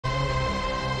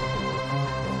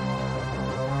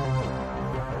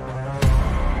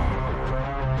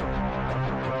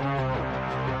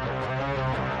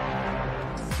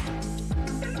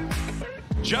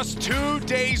Just 2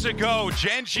 days ago,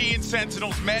 Gen G and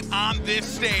Sentinels met on this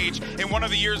stage in one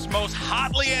of the year's most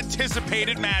hotly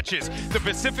anticipated matches. The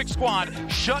Pacific squad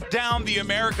shut down the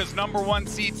America's #1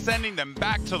 seed, sending them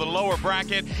back to the lower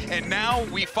bracket. And now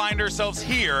we find ourselves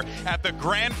here at the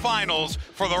grand finals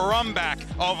for the runback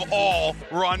of all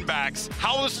runbacks.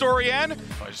 How will the story end?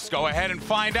 Well, just go ahead and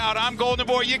find out. I'm Golden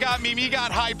Boy, you got me, you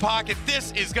got High Pocket.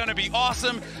 This is gonna be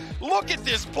awesome. Look at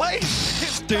this place.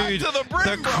 It's Dude, to the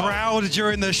brim, bro. Crowd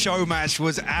during the show match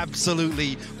was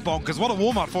absolutely bonkers. What a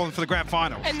warm-up for them for the grand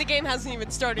final. And the game hasn't even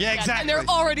started yet. Exactly. And they're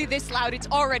already this loud. It's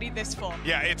already this full.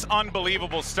 Yeah, it's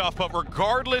unbelievable stuff. But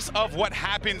regardless of what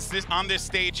happens on this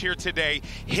stage here today,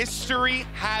 history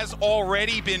has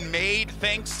already been made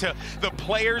thanks to the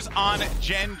players on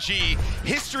Gen G.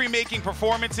 History-making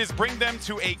performances bring them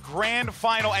to a grand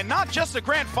final. And not just a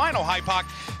grand final, Hypoc.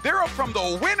 They're up from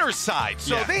the winner's side.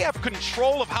 So they have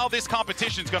control of how this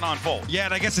competition is going to unfold. Yeah,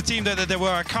 and I guess the team that there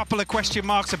were a couple of question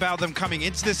marks about them coming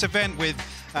into this event with,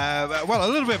 well, a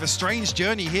little bit of a strange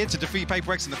journey here to defeat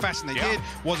HyperX in the fashion they did.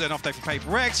 Was it an off day for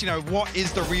HyperX? You know, what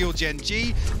is the real Gen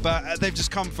G? But they've just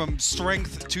come from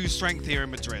strength to strength here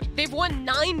in Madrid. They've won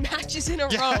 9 matches in a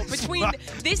row between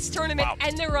this tournament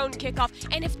and their own kickoff.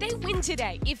 And if they win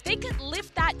today, if they could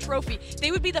lift that trophy,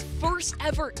 they would be the first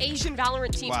ever Asian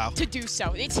Valorant team to do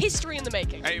so. It's history in the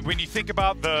making. When you think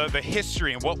about the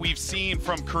history and what we've seen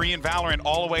from Korean Valorant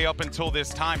all the way up until this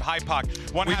time, Hypoc,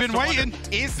 we've been waiting.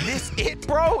 Is this it,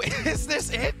 bro? Is this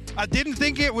it? I didn't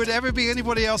think it would ever be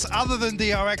anybody else other than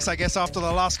DRX, I guess, after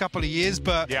the last couple of years,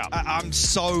 but I'm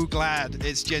so glad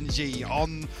it's Gen G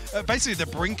on basically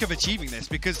the brink of achieving this,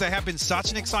 because they have been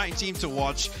such an exciting team to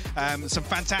watch, some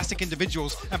fantastic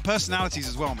individuals and personalities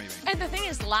as well, maybe. And the thing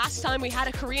is, last time we had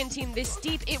a Korean team this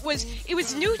deep, it was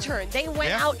New Turn. They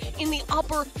went out in the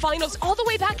upper finals all the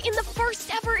way back in the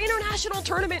first ever international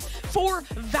tournament for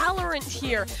Valorant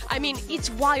here. I mean, it's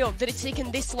wild that it's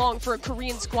taken this long for a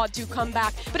Korean squad to come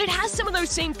back, but it has some of those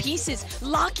same pieces.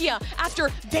 Lakia,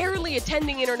 after barely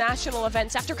attending international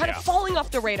events, after kind of falling off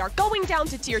the radar, going down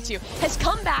to Tier 2, has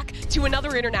come back to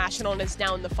another international and is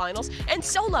now in the finals. And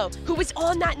Solo, who was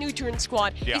on that New Turn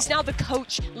squad, is now the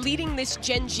coach leading this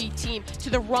Gen G team to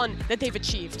the run that they've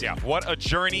achieved. Yeah, what a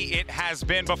journey it has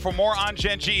been. But for more on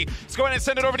Gen G, let's go ahead and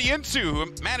send it over to Yinsu,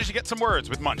 who managed to get some words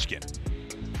with Munchkin.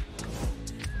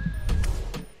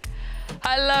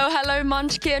 Hello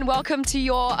Munchkin. Welcome to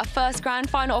your first grand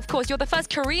final. Of course, you're the first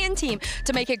Korean team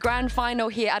to make a grand final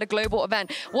here at a global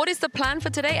event. What is the plan for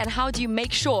today, and how do you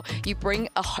make sure you bring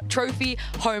a trophy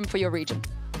home for your region?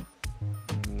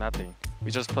 Nothing.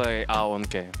 We just play our own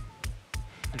game.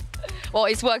 Well,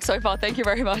 it's worked so far. Thank you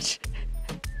very much.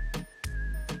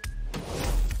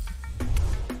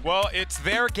 Well, it's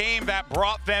their game that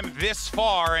brought them this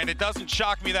far, and it doesn't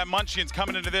shock me that Munchkin's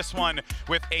coming into this one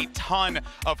with a ton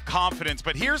of confidence.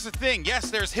 But here's the thing.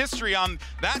 Yes, there's history on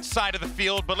that side of the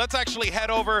field, but let's actually head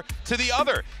over to the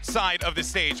other side of the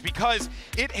stage, because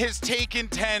it has taken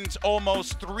TenZ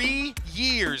almost 3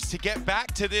 years to get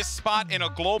back to this spot in a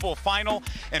global final.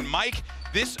 And Mike,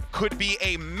 this could be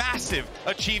a massive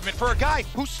achievement for a guy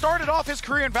who started off his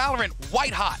career in Valorant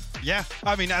white hot. Yeah,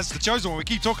 I mean, as the chosen one, we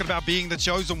keep talking about being the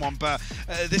chosen one, but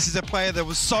this is a player there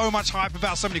was so much hype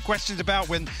about, so many questions about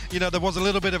when, you know, there was a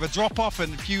little bit of a drop-off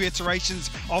and a few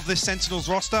iterations of this Sentinels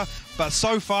roster. But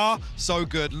so far, so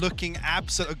good. Looking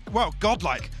absolutely, well,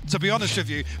 godlike, to be honest with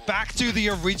you. Back to the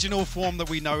original form that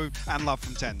we know and love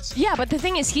from TenZ. Yeah, but the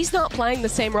thing is, he's not playing the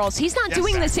same roles. He's not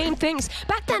doing the same things.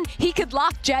 Back then, he could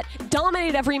lock Jet,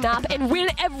 dominate every map, and win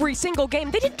every single game.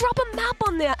 They didn't drop a map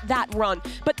on that run.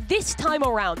 But this time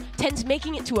around, TenZ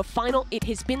making it to a final, it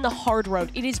has been the hard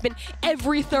road. It has been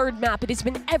every third map. It has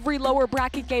been every lower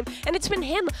bracket game. And it's been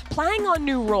him playing on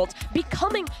new roles,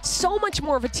 becoming so much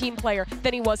more of a team player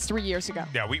than he was 3 years ago.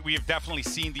 Yeah, we have definitely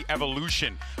seen the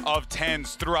evolution of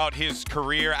TenZ throughout his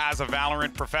career as a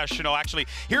Valorant professional. Actually,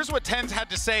 here's what TenZ had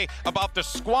to say about the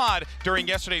squad during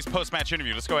yesterday's post-match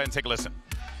interview. Let's go ahead and take a listen.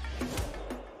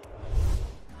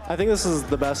 I think this is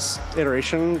the best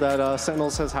iteration that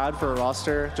Sentinels has had for a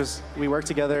roster. Just, we work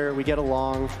together, we get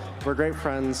along, we're great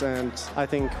friends, and I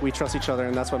think we trust each other,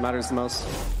 and that's what matters the most.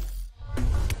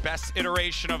 Best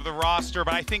iteration of the roster,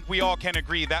 but I think we all can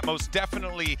agree that most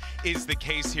definitely is the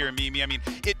case here, Mimi. I mean,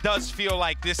 it does feel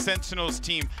like this Sentinels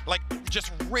team, like,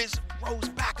 just rose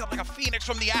back up like a phoenix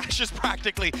from the ashes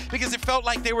practically, because it felt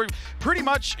like they were pretty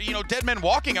much, you know, dead men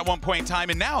walking at one point in time,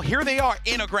 and now here they are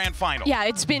in a grand final. Yeah,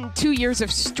 it's been 2 years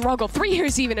of struggle, 3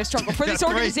 years even of struggle for this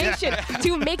organization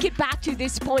to make it back to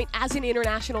this point as an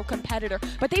international competitor.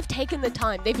 But they've taken the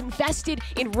time. They've invested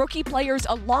in rookie players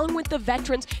along with the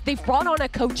veterans. They've brought on a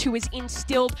coach coach who has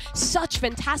instilled such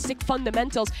fantastic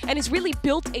fundamentals and has really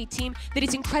built a team that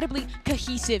is incredibly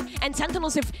cohesive. And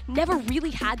Sentinels have never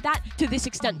really had that to this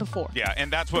extent before. Yeah,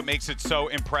 and that's what makes it so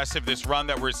impressive, this run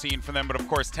that we're seeing from them. But of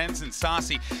course, Tenz and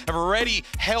Sassy have already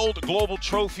held global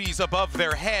trophies above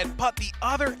their head, but the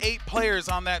other 8 players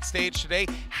on that stage today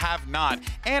have not.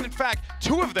 And in fact,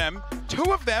 two of them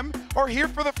are here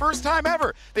for the first time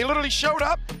ever. They literally showed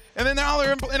up, and then now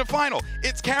they're in a final.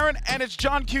 It's Karen and it's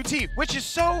John QT, which is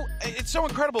so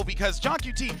incredible because John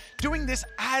QT doing this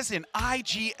as an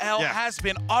IGL has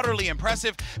been utterly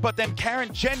impressive, but then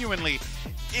Karen genuinely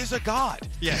is a god.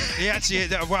 Yeah, he actually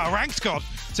is, well, a ranked god,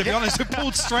 to be honest,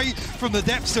 pulled straight from the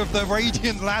depths of the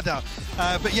Radiant ladder.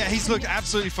 But yeah, he's looked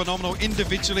absolutely phenomenal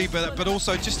individually, but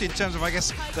also just in terms of, I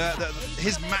guess,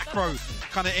 his macro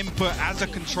kind of input as a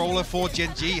controller for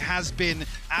Gen G has been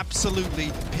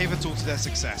absolutely pivotal to their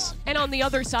success. And on the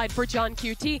other side for John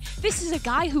QT, this is a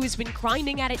guy who has been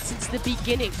grinding at it since the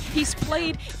beginning. He's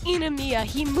played in EMEA,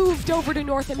 he moved over to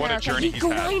North America, he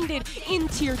grinded in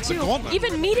Tier 2,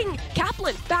 even meeting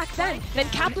Kaplan back then. Then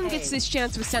Kaplan gets this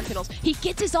chance with Sentinels. He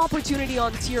gets his opportunity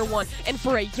on Tier 1, and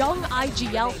for a young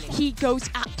IGL, he goes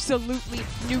absolutely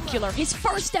nuclear. His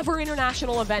first ever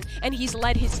international event, and he's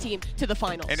led his team to the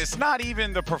finals. And it's not even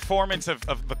the performance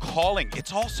of the calling,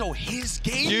 it's also his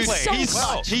gameplay.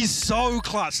 He's so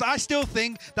clutch. I still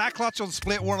think that clutch on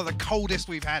Split, one of the coldest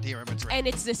we've had here in Madrid. And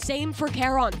it's the same for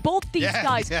Karon. Both these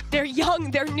guys, they're young,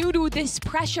 they're new to this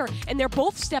pressure, and they're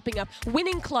both stepping up,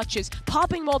 winning clutches,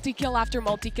 popping multi-kill after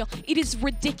multi-kill. It is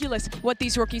ridiculous what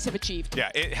these rookies have achieved. Yeah,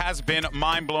 it has been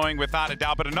mind-blowing without a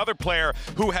doubt, but another player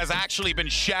who has actually been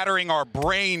shattering our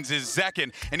brains is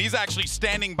Zekin, and he's actually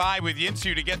standing by with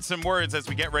Yinsu to get some words as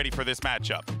we get ready for this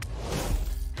matchup.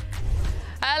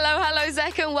 Hello,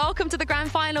 Zekin. Welcome to the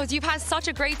Grand Finals. You've had such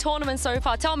a great tournament so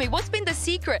far. Tell me, what's been the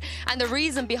secret and the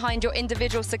reason behind your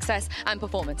individual success and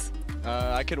performance?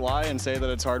 I could lie and say that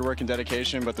it's hard work and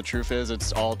dedication, but the truth is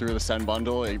it's all through the SEN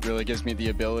bundle. It really gives me the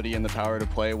ability and the power to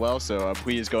play well, so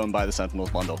please go and buy the Sentinels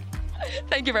bundle.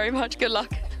 Thank you very much. Good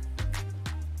luck.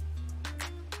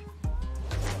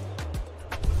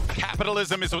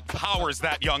 Capitalism is what powers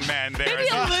that young man there. Maybe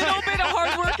a little bit of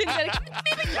hard work and dedication.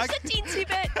 Maybe just a teensy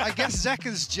bit. I guess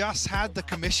Zekin's just had the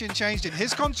commission changed in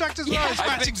his contract as well. It's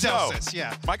matching Celsius,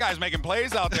 My guy's making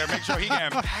plays out there. Make sure he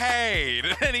can paid.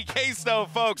 In any case, though,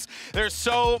 folks, there's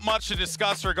so much to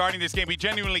discuss regarding this game. We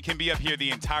genuinely can be up here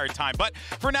the entire time. But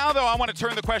for now, though, I want to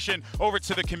turn the question over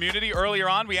to the community. Earlier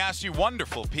on, we asked you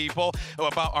wonderful people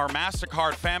about our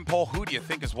Mastercard fan poll. Who do you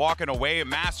think is walking away a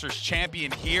Masters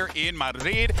champion here in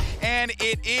Madrid? And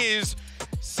it is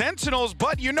Sentinels,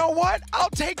 but you know what? I'll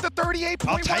take the 38.1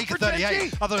 I'll take for 38. Gen G. I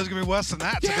thought it was going to be worse than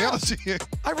that, to be honest with you.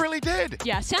 I really did.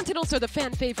 Yeah, Sentinels are the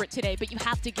fan favorite today, but you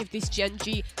have to give this Gen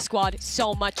G squad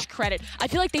so much credit. I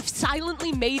feel like they've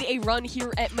silently made a run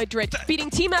here at Madrid, beating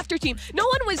team after team. No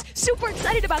one was super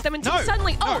excited about them until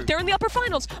suddenly, they're in the upper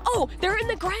finals. Oh, they're in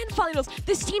the grand finals.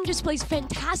 This team just plays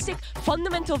fantastic,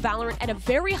 fundamental Valorant at a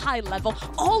very high level.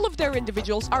 All of their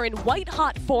individuals are in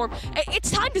white-hot form.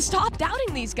 It's time to stop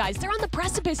doubting these guys. They're on the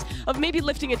precipice of maybe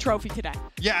lifting a trophy today.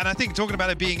 Yeah, and I think talking about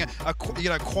it being,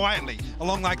 quietly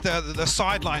along like the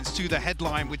sidelines to the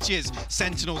headline, which is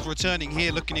Sentinels returning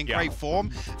here, looking in great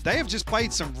form. They have just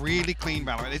played some really clean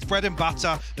Valorant. It's bread and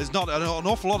butter. There's not an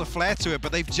awful lot of flair to it,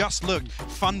 but they've just looked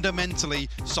fundamentally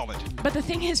solid. But the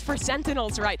thing is, for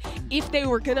Sentinels, right, if they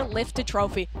were gonna lift a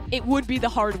trophy, it would be the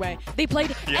hard way. They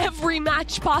played every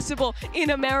match possible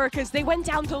in Americas. They went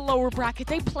down to the lower bracket.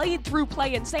 They played through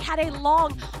play-ins. They had a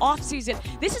long offseason.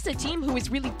 This is a team who has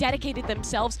really dedicated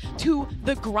themselves to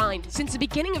the grind. Since the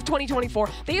beginning of 2024,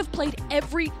 they have played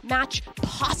every match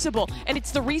possible, and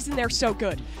it's the reason they're so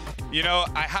good. You know,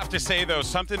 I have to say, though,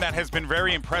 something that has been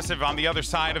very impressive on the other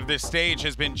side of this stage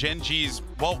has been Gen G's,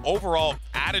 well, overall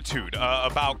attitude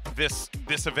about this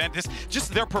event,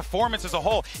 just their performance as a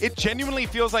whole. It genuinely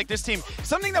feels like this team,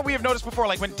 something that we have noticed before,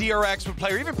 like when DRX would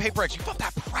play, or even HyperX, you felt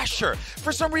that pressure.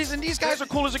 For some reason, these guys are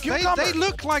cool as a cucumber. They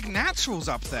look like naturals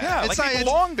up there. Yeah, like they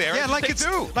belong there. Yeah, like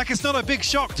it's not a big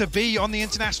shock to be on the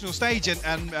international stage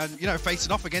and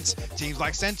facing off against teams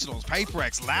like Sentinels,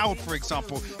 HyperX, Loud, for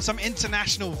example, some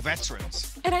international veterans.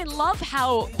 And I love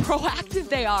how proactive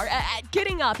they are at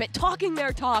getting up, at talking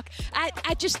their talk,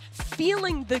 at just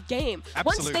feeling the game.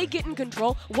 Absolutely. Once they get in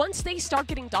control, once they start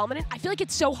getting dominant, I feel like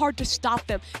it's so hard to stop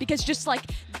them, because just like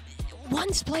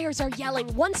once players are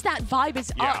yelling, once that vibe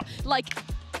is up, like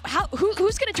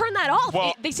who's going to turn that off?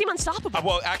 Well, they seem unstoppable.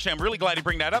 Well, actually, I'm really glad you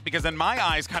bring that up because then my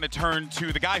eyes kind of turn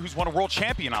to the guy who's won a world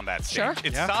champion on that stage. Sure.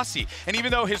 It's Sasi. And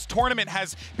even though his tournament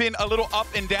has been a little up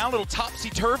and down, a little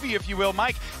topsy-turvy, if you will,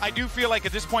 Mike, I do feel like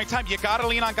at this point in time, you got to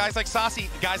lean on guys like Sasi,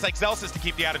 guys like Zelsis to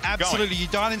keep the attitude going. Absolutely. You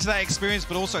dial into that experience,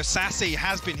 but also Sasi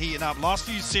has been heating up. Last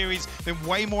few series, been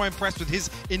way more impressed with his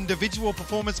individual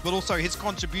performance, but also his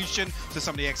contribution to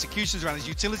some of the executions around his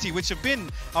utility, which have been,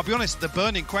 I'll be honest, the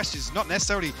burning questions. Not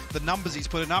necessarily the numbers he's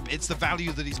putting up, it's the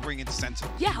value that he's bringing to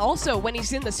Sentinel. Yeah, also, when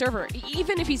he's in the server,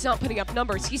 even if he's not putting up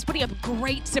numbers, he's putting up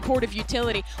great supportive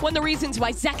utility. One of the reasons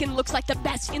why Zekken looks like the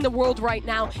best in the world right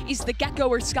now is the Gecko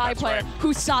or Sky player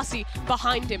who's Sasi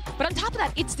behind him. But on top of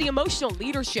that, it's the emotional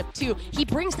leadership too. He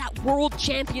brings that world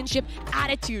championship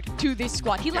attitude to this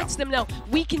squad. He lets them know,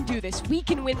 we can do this, we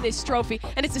can win this trophy.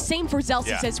 And it's the same for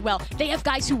Zelsis as well. They have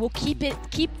guys who will keep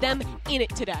them in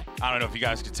it today. I don't know if you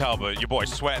guys can tell, but your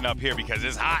boy's sweating up here because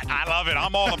it's hot. I love it.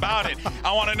 I'm all about it.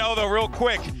 I want to know, though, real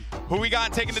quick, who we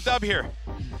got taking the dub here?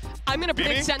 I'm going to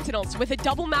predict Sentinels. With a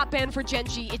double map ban for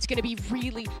Genji, it's going to be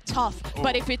really tough. Ooh.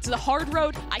 But if it's the hard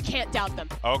road, I can't doubt them.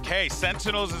 Okay,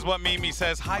 Sentinels is what Mimi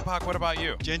says. Hi, Pac, what about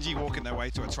you? Genji walking their way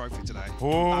to a trophy today.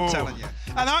 Ooh. I'm telling you.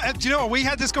 And do you know what? We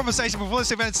had this conversation before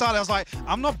this event started. I was like,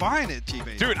 I'm not buying it,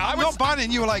 GB. Dude, I'm not buying it.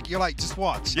 And you were like, just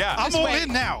watch. Yeah. I'm all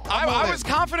in now. I was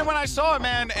confident when I saw it,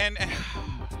 man, and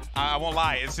I won't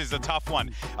lie, this is a tough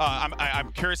one.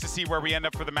 I'm curious to see where we end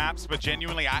up for the maps, but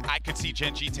genuinely, I could see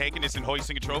Genji taking this and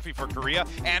hoisting a trophy for Korea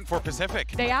and for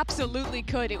Pacific. They absolutely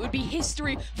could. It would be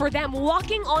history for them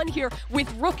walking on here with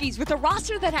rookies, with a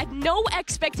roster that had no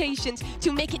expectations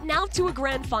to make it now to a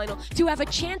grand final, to have a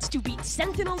chance to beat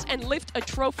Sentinels and lift a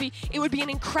trophy. It would be an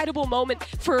incredible moment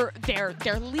for their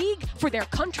league, for their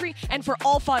country, and for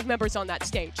all 5 members on that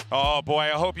stage. Oh boy,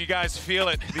 I hope you guys feel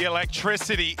it. The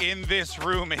electricity in this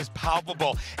room is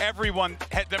palpable. Everyone,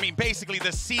 I mean, basically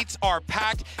the seats are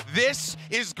packed. This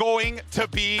is going to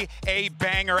be a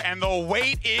banger, and the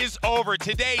wait is over.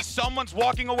 Today, someone's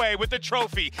walking away with the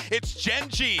trophy. It's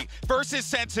Genji versus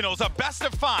Sentinels, a best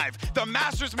of 5. The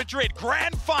Masters Madrid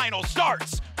Grand Final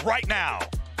starts right now.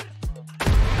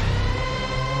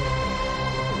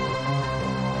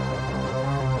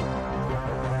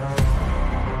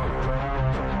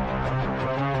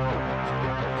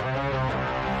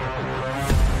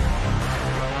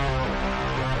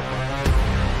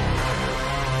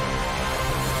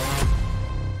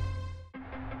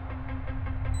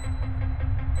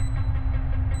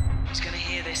 He's gonna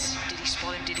hear this. Did he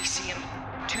spot him? Did he see him?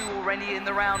 2 already in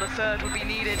the round. A 3rd would be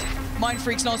needed. Mind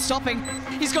Freak's not stopping.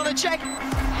 He's gonna check. And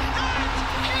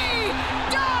he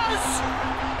does!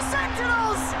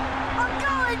 Sentinels are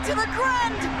going to the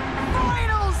grand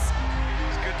finals!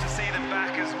 It's good to see them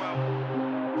back as well.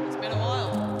 It's been a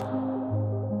while.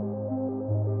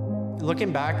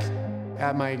 Looking back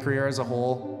at my career as a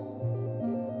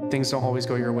whole, things don't always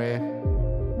go your way.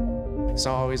 It's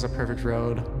not always a perfect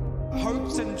road.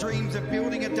 Hopes and dreams of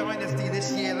building a dynasty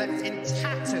this year left in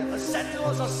tatters. The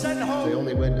Sentinels are sent home. They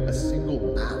only win a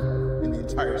single map in the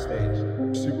entire stage.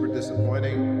 Super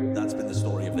disappointing. That's been the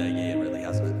story of their year, really,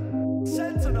 hasn't it?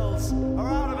 Sentinels are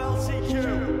out of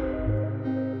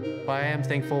LCQ. But I am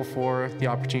thankful for the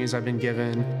opportunities I've been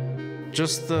given.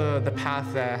 Just the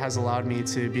path that has allowed me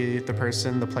to be the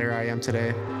person, the player I am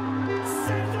today.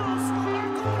 Sentinels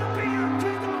are going to be your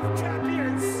kickoff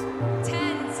champions.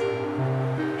 Tens.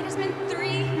 It has been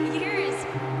 3 years.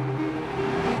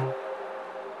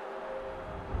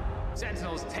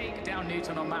 Sentinels take down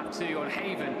Newton on map 2 on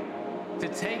Haven to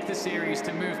take the series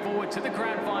to move forward to the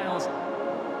grand finals.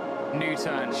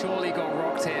 Newton surely got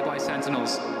rocked here by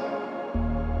Sentinels.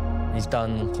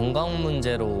 일단 건강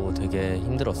문제로 되게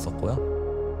힘들었었고요.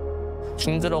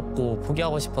 힘들었고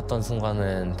포기하고 싶었던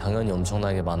순간은 당연히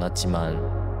엄청나게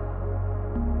많았지만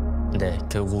네,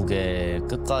 결국에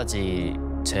끝까지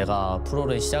제가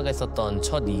프로를 시작했었던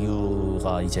첫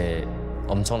이유가 이제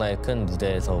엄청나게 큰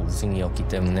무대에서 우승이었기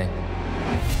때문에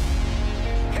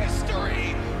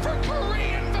History for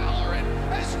Korean Valorant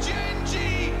as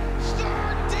Genji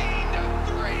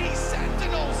 13-3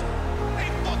 Sentinels.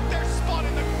 They booked their spot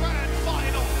in the grand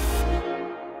final.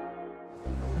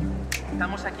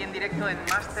 Estamos aquí en directo en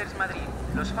Masters Madrid.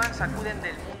 Los fans acuden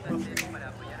del mundo entero para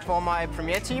apoyar. For my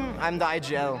premier team, I'm the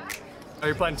IGL. Are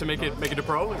you planning to make it a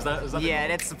pro? Is that Yeah,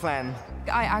 that's the plan.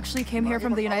 I actually came here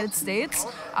from the United States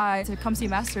to come see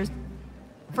Masters.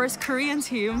 First Korean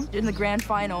team in the grand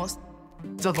finals.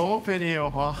 진짜 너무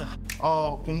팬이에요.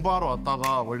 공부하러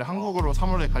왔다가 원래 한국으로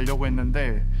 3월에 가려고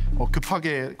했는데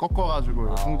급하게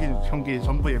꺾어가지고 경기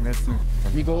전부 예매했습니다.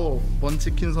 이거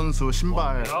먼치킨 선수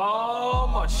신발.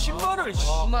 신발을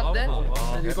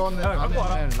이거는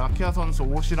나는 라키아 선수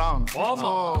옷이랑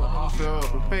선수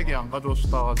옷백이 안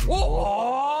가져오셨다가지고.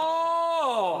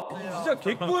 진짜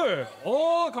개꿀.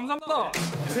 감사합니다.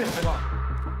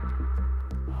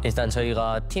 일단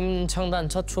저희가 팀 창단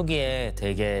첫 초기에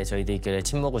되게 저희들끼리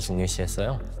친목을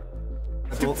중요시했어요.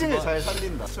 특징을 잘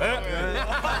살린다.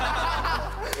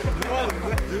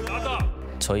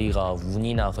 저희가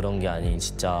운이나 그런 게 아닌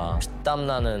진짜 피땀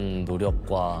나는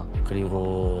노력과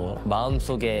그리고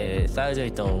마음속에 쌓여져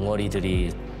있던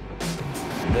응어리들이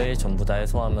를 전부 다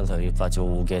해소하면서 여기까지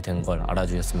오게 된 걸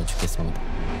알아주셨으면 좋겠습니다.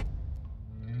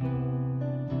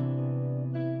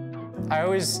 I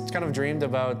always kind of dreamed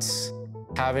about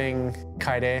having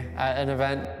Kaide at an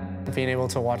event, being able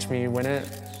to watch me win it.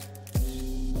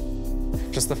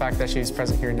 Just the fact that she's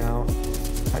present here now,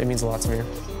 it means a lot to me.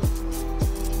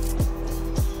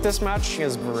 This match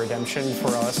is redemption for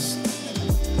us.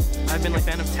 I've been a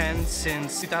fan of 10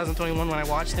 since 2021 when I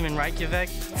watched him in Reykjavik.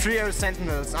 Trio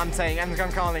Sentinels, I'm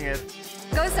calling it.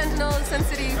 Go Sentinels, Sun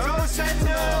City. Go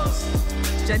Sentinels!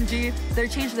 Gen.G, they're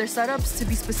changed their setups to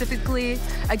be specifically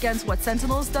against what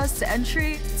Sentinels does to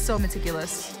entry. It's so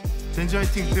meticulous. 젠지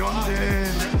화이팅, 대왕제.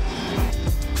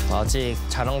 아직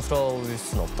자랑스러울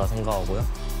순 없다 생각하고요.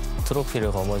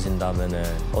 트로피를 거머쥔다면은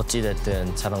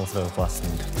어찌됐든 자랑스러울 것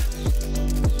같습니다.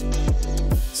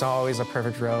 It's not always a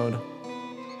perfect road.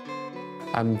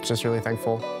 I'm just really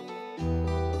thankful.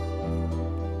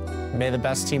 May the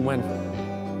best team win.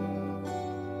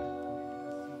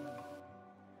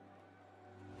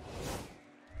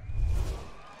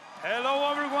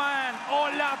 Hello everyone,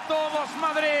 hola a todos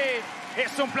Madrid.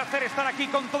 Es un placer estar aquí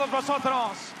con todos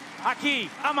vosotros. Aquí,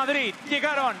 a Madrid,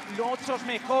 llegaron los 8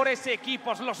 mejores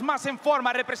equipos, los más en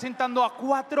forma, representando a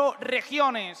 4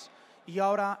 regiones. Y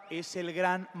ahora es el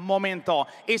gran momento.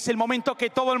 Es el momento que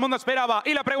todo el mundo esperaba.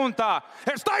 Y la pregunta,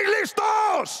 ¿estáis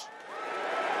listos?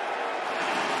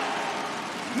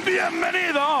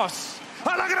 Bienvenidos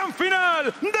a la gran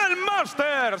final del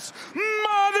Masters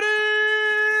Madrid.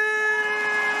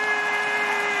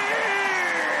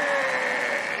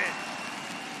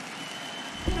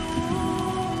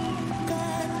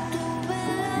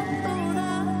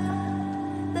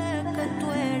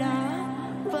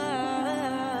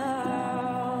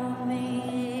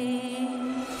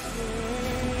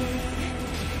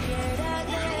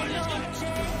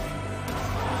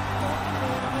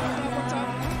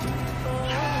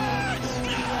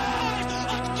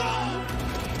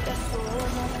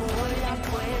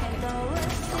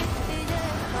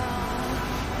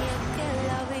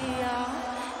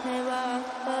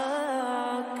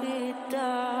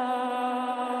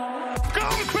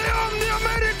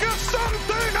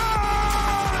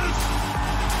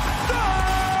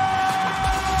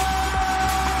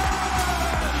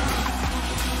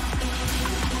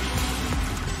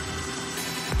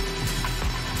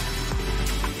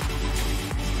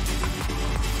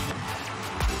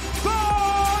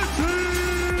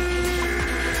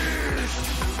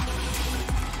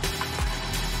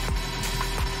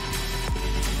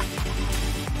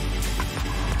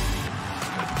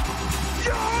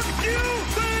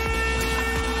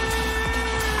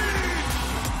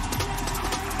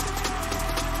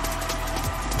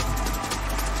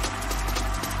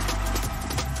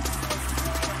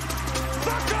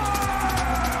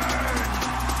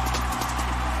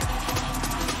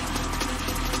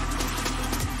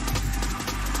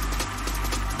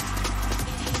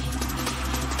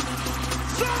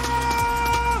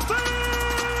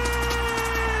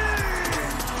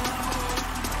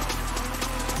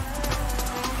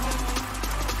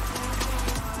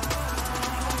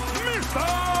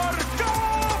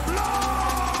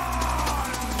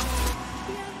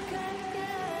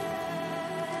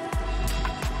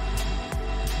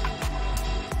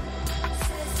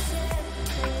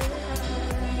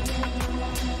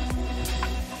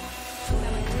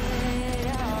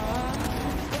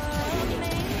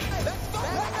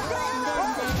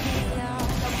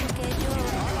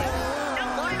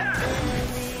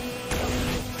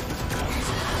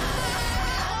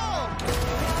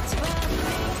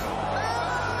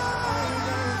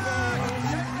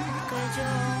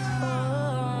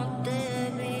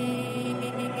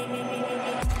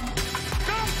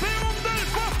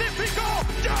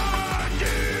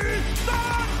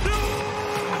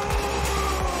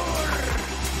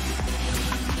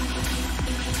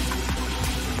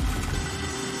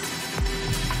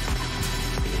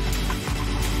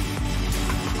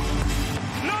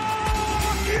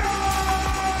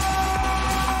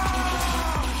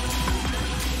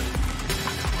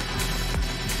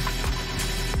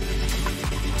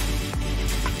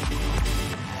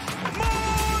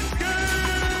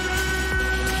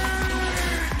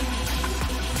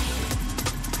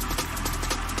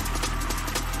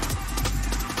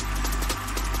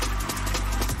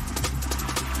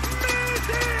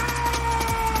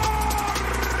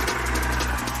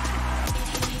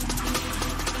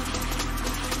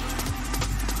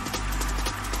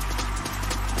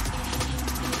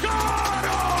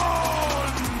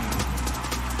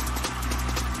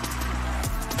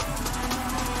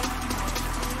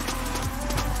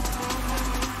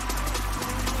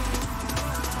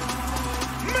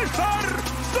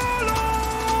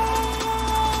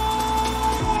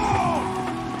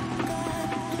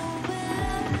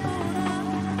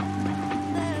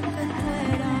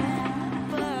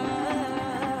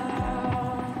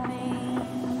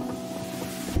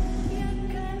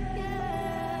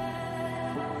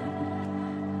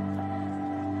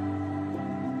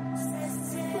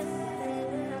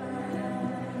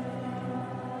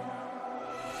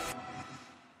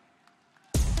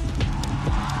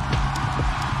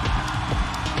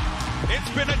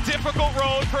 difficult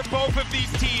road for both of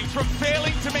these teams, from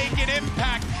failing to make an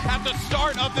impact at the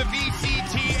start of the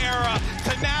VCT era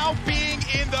to now being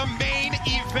in the main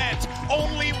event.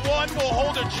 Only one will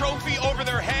hold a trophy over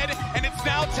their head, and it's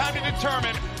now time to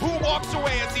determine who walks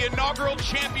away as the inaugural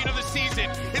champion of the season.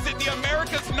 Is it the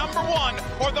America's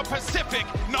 #1 or the Pacific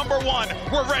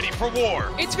 #1? We're ready for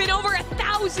war. It's been over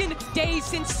 1,000 days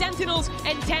since Sentinels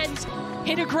and Tens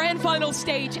hit a grand final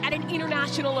stage at an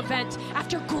international event.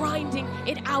 After grinding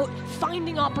it out,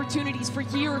 finding opportunities for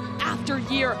year after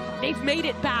year, they've made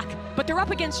it back. But they're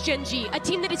up against Gen G, a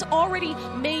team that has already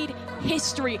made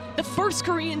history. The first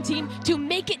Korean team to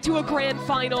make it to a grand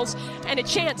finals and a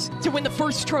chance to win the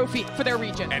first trophy for their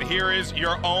region. And here is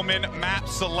your OMEN map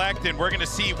select, and we're going to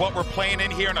see what we're playing in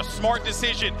here. And a smart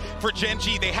decision for Gen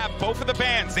G. They have both of the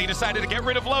bans. They decided to get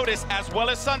rid of Lotus as well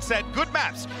as Sunset. Good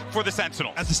maps for the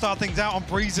Sentinels. And to start things out on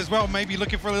Breeze as well, maybe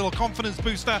looking for a little confidence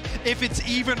booster if it's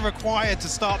even required to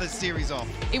start this series off.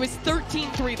 It was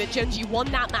 13-3 that Gen G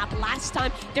won that map last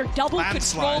time. Their double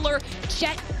Landslide. controller,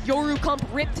 Jet, Yorukomp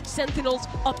ripped Sentinels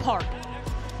apart.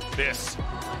 This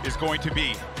is going to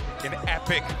be an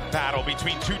epic battle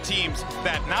between two teams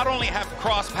that not only have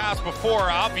crossed paths before,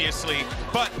 obviously,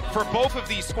 but for both of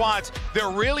these squads,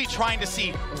 they're really trying to see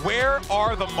where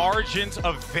are the margins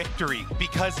of victory,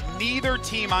 because neither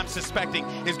team, I'm suspecting,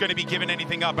 is going to be giving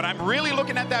anything up. But I'm really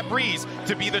looking at that Breeze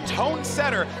to be the tone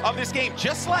setter of this game,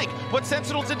 just like what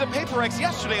Sentinels did to HyperX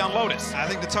yesterday on Lotus. I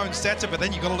think the tone setter, but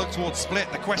then you've got to look towards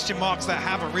Split. The question marks that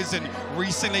have arisen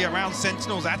recently around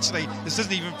Sentinels. Actually, this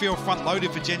doesn't even feel front-loaded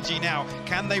for Gen G now.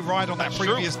 Can they ride on that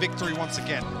previous victory once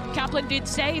again? Kaplan did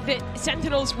say that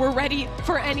Sentinels were ready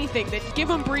for anything, that give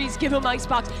them Breeze, give them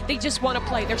Icebox, they just want to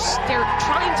play. They're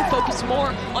trying to focus more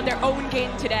on their own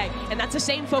game today, and that's the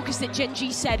same focus that Gen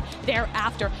G said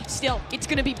thereafter. Still, it's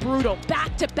going to be brutal.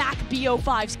 Back-to-back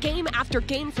BO5s, game after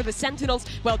game for the Sentinels.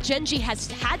 Well, Gen G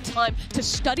has had time to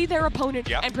study their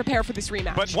opponent and prepare for this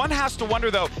rematch. But one has to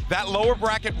wonder, though, that lower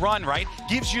bracket run, right,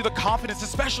 gives you the confidence,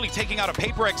 especially taking out a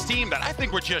HyperX team that I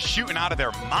think were just shooting out of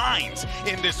their minds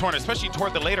in this tournament, especially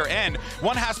toward the later end.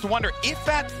 One has to wonder if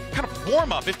that kind of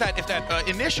warm-up, if that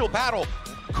initial battle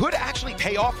could actually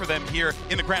pay off for them here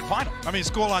in the grand final. I mean,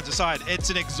 scorelines aside,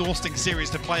 it's an exhausting series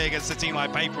to play against a team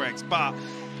like HyperX, but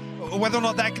whether or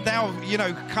not that now, you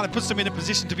know, kind of puts them in a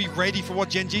position to be ready for what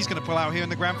Gen G is going to pull out here in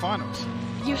the grand finals.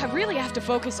 You really have to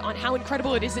focus on how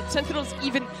incredible it is that Sentinels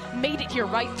even made it here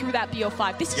right through that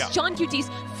BO5. This is John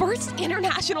QT's first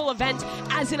international event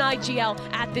as an IGL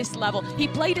at this level. He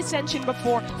played Ascension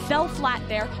before, fell flat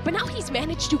there, but now he's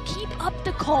managed to keep up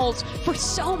the calls for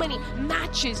so many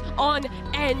matches on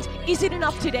end. Is it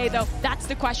enough today, though? That's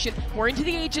the question. We're into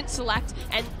the agent select,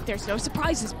 and there's no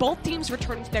surprises. Both teams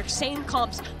return to their same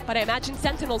comps, but I imagine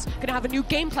Sentinels going to have a new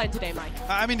game plan today, Mike.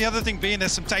 I mean, the other thing being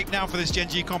there's some tape now for this Gen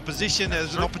G composition.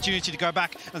 There's an opportunity to go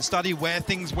back and study where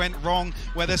things went wrong,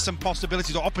 where there's some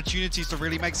possibilities or opportunities to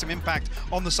really make some impact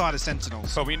on the side of Sentinels.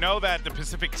 So we know that the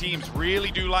Pacific teams really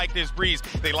do like this Breeze.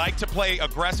 They like to play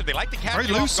aggressive. They like to catch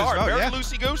you off guard. Very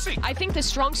loosey-goosey. I think the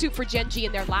strong suit for Gen G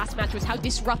in their last match was how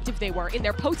disruptive they were in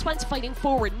their post-plants, fighting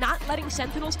forward, not letting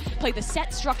Sentinels play the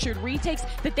set structured retakes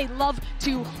that they love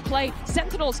to play.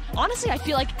 Sentinels, honestly, I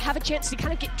feel like have a chance to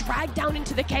kind of get dragged down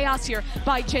into the chaos here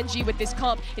by Gen G with this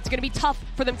comp. It's going to be tough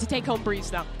for them to take home Breeze,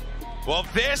 though. Well,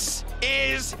 this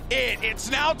is it.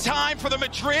 It's now time for the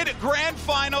Madrid Grand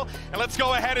Final. And let's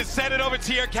go ahead and send it over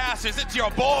to your casters. It's your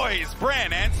boys,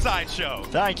 Bren and Sideshow.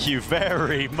 Thank you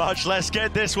very much. Let's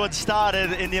get this one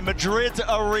started in the Madrid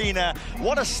Arena.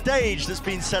 What a stage that's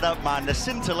been set up, man. The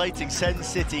scintillating SEN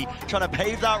City trying to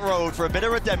pave that road for a bit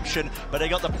of redemption, but they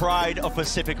got the pride of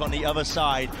Pacific on the other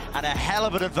side and a hell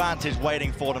of an advantage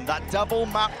waiting for them. That double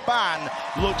map ban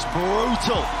looks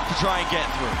brutal to try and get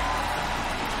through.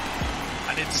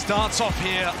 And it starts off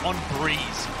here on Breeze.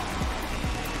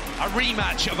 A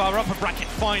rematch of our upper bracket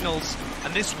finals,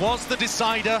 and this was the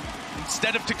decider.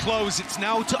 Instead of to close, it's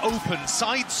now to open.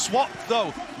 Side swap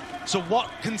though. So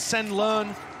what can SEN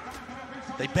learn?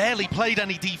 They barely played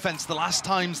any defense the last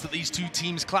times that these two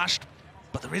teams clashed,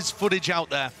 but there is footage out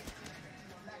there.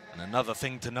 And another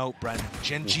thing to note, Bren,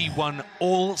 Gen G won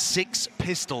all 6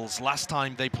 pistols last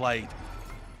time they played.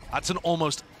 That's an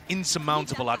almost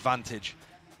insurmountable advantage.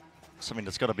 Something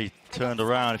that's got to be turned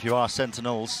around if you are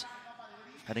Sentinels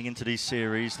heading into these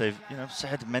series. They've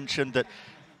mentioned that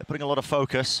they're putting a lot of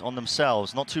focus on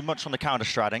themselves, not too much on the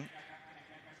counter-stratting.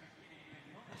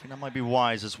 I think that might be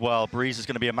wise as well. Breeze is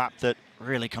going to be a map that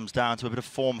really comes down to a bit of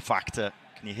form factor.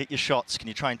 Can you hit your shots? Can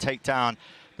you try and take down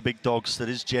the big dogs that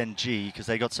is Gen G? Because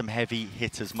they got some heavy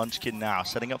hitters. Munchkin now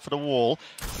setting up for the wall.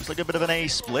 Looks like a bit of an A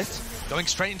split. Going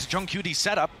straight into John QD's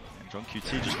setup. John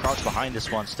QT just crouched behind this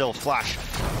one. Still Flash.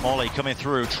 Molly coming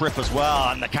through. Trip as well.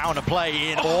 And the counter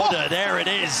play in order. There it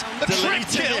is.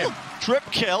 Deleted him. Trip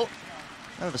kill.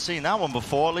 Never seen that one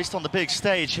before, at least on the big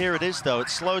stage. Here it is, though.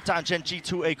 It's slowed down Gen G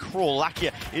to a crawl.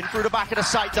 Lakia in through the back of the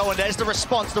site, though, and there's the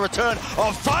response, the return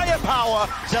of firepower.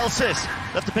 Zelsis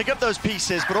left to pick up those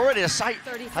pieces, but already a site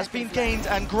has been gained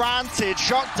and granted.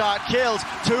 Shock Dart kills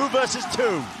 2 versus 2.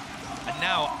 And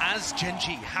now, as Gen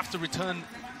G have to return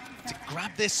to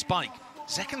grab this spike,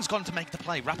 Zeken's gone to make the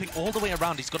play, wrapping all the way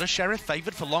around. He's got a Sheriff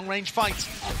favored for long-range fights.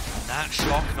 And that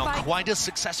shock not quite as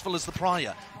successful as the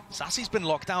prior. Sassy's been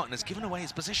locked out and has given away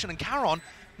his position, and Caron,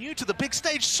 new to the big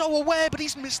stage, so aware, but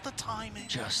he's missed the timing.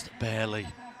 Just barely.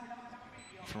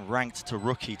 From ranked to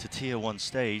rookie to tier 1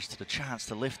 stage to the chance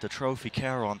to lift the trophy,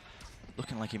 Caron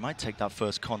looking like he might take that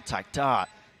first contact. Dart,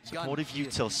 supportive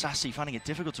util. Sassy finding it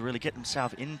difficult to really get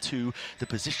himself into the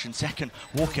position. Second,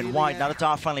 walking wide. Now the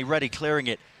Dart finally ready, clearing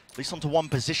it. At least onto one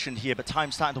position here, but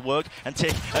time's starting to work and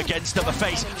tick against the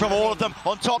face from all of them.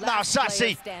 On top now,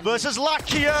 Sassy versus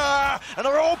Lakia. And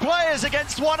they're all players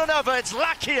against one another. It's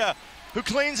Lakia who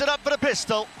cleans it up for the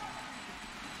pistol.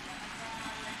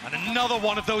 And another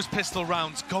one of those pistol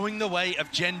rounds going the way of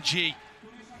Gen G.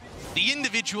 The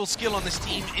individual skill on this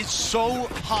team is so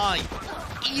high,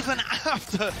 even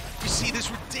after you see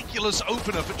this ridiculous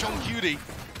opener for John Cutie.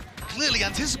 Clearly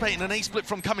anticipating an A-split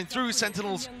from coming through,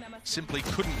 Sentinels simply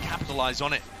couldn't capitalize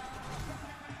on it.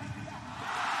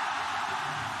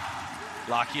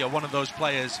 Lakia, one of those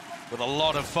players with a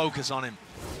lot of focus on him,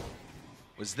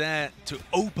 was there to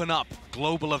open up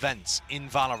global events in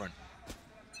Valorant,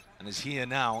 and is here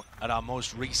now at our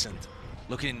most recent,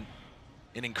 looking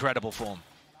in incredible form.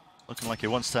 Looking like he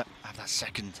wants to have that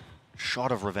second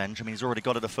shot of revenge. I mean, he's already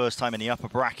got it the first time in the upper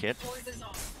bracket.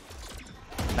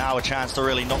 Now a chance to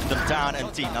really knock them down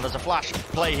and deep. Now there's a flash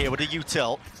play here with a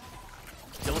util.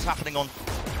 Kills happening on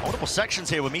multiple sections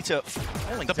here with Meteor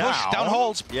falling down. Push down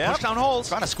holes. Yeah. Push down holes.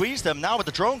 Trying to squeeze them now with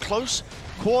the drone close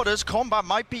quarters. Combat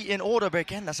might be in order, but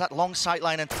again, there's that long sight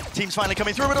line, and team's finally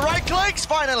coming through with the right clicks.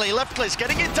 Finally, left clicks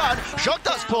getting it done. Shock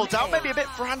Dart's pulled out, maybe a bit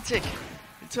frantic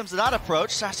in terms of that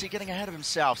approach. Sassy getting ahead of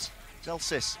himself.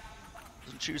 Zelsis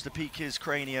doesn't choose to peek his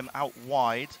cranium out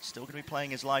wide. Still going to be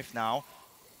playing his life now.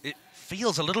 It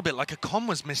feels a little bit like a comm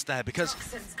was missed there, because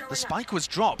the spike was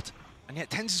dropped, and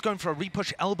yet TenZ is going for a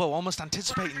repush elbow, almost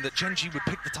anticipating that Gen G would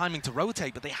pick the timing to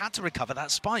rotate, but they had to recover that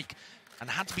spike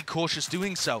and had to be cautious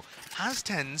doing so. Has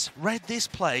TenZ read this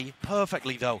play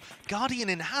perfectly, though? Guardian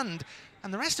in hand,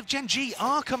 and the rest of Gen G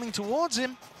are coming towards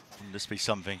him. Can this be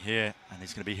something here? And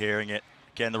he's going to be hearing it.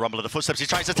 Again, the rumble of the footsteps. He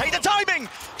tries to take the timing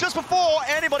just before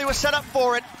anybody was set up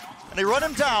for it, and they run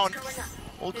him down.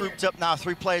 All grouped up now,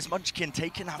 3 players. Munchkin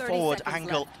taking that forward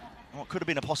angle. What could have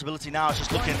been a possibility now is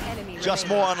just looking just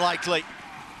more unlikely.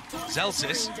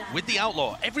 Zelsis with the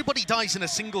Outlaw. Everybody dies in a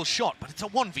single shot, but it's a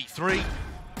 1v3.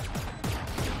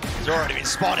 He's already been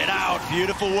spotted out.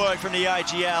 Beautiful work from the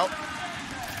IGL.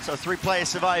 So 3 players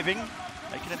surviving.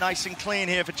 Making it nice and clean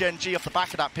here for Gen G off the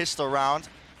back of that pistol round.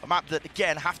 A map that,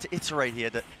 again, have to iterate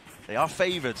here that they are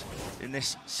favored in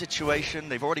this situation.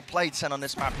 They've already played SEN on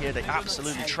this map here. They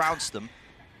absolutely trounced them.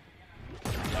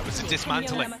 That was a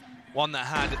dismantling. One that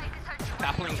had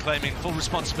Dappling claiming full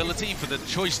responsibility for the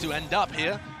choice to end up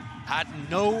here. Had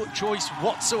no choice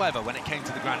whatsoever when it came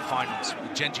to the grand finals,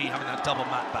 with Gen G having that double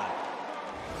map back.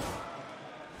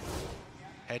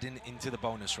 Heading into the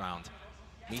bonus round.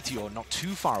 Meteor not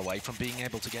too far away from being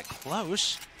able to get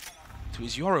close to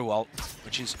his Yoru ult,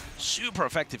 which is super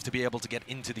effective to be able to get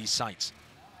into these sites.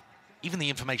 Even the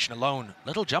information alone,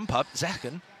 little jump up,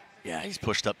 Zeken. Yeah, he's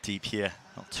pushed up deep here.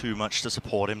 Not too much to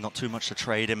support him, not too much to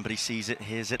trade him, but he sees it,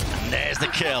 hears it, and there's the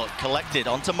kill. Collected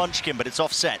onto Munchkin, but it's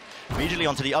offset. Immediately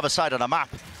onto the other side of the map.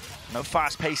 No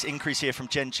fast pace increase here from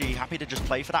Gen G. Happy to just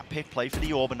play for that pick, play for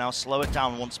the orb, and now slow it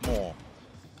down once more.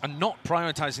 And not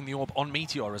prioritizing the orb on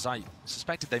Meteor, as I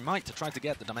suspected they might, to try to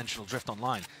get the Dimensional Drift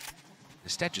online.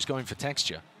 Instead, just going for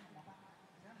texture.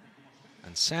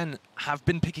 And SEN have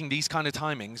been picking these kind of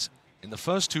timings in the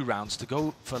first 2 rounds to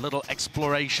go for little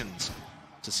explorations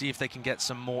to see if they can get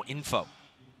some more info.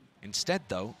 Instead,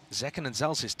 though, Zeken and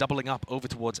Zelsis doubling up over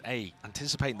towards A,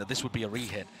 anticipating that this would be a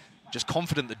re-hit, just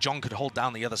confident that John could hold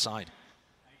down the other side.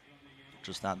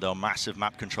 Just that, though, massive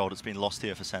map control that's been lost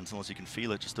here for Sentinels. You can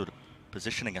feel it just through the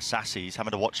positioning of Sassy. He's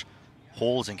having to watch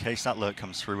halls in case that lurk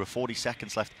comes through with 40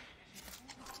 seconds left.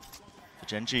 For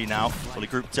Gen G now, fully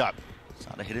grouped up.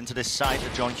 Starting to hit into this side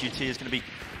that John QT is going to be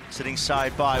sitting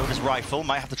side by with his rifle.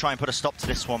 Might have to try and put a stop to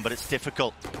this one, but it's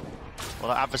difficult.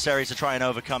 Well, adversaries to try and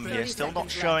overcome here. Still not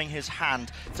showing his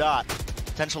hand. Dart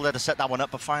Potential there to set that one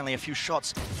up, but finally a few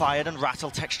shots fired, and Rattle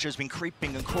Texture's been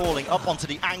creeping and crawling up onto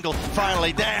the angle.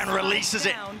 Finally there, and releases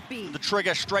it. The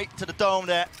trigger straight to the dome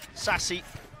there. Sassy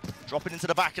dropping into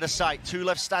the back of the site. 2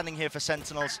 left standing here for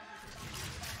Sentinels.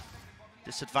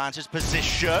 Disadvantaged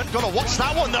position. Gotta watch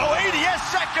that one though. ADS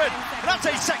second, and that's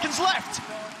 8 seconds left.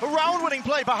 A round-winning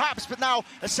play perhaps, but now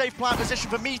a safe plant position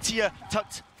for Meteor,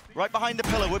 tucked right behind the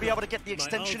pillar. We'll be able to get the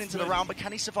extension into the round, but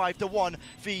can he survive the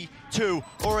 1v2?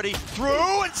 Already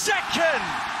through, and second!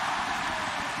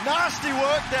 Nasty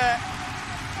work there.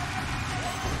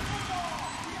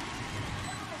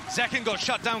 Zekken got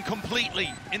shut down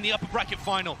completely in the upper bracket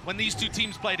final when these two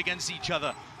teams played against each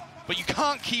other. But you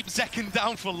can't keep Zekken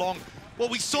down for long.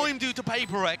 What we saw him do to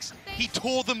HyperX, he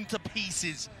tore them to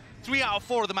pieces. 3 out of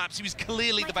 4 of the maps, he was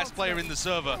clearly the best player in the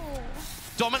server.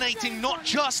 Dominating not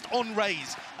just on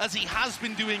Raze, as he has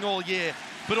been doing all year,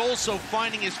 but also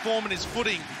finding his form and his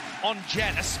footing on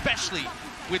Jet, especially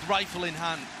with rifle in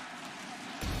hand.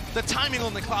 The timing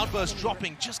on the Cloudburst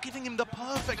dropping, just giving him the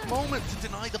perfect moment to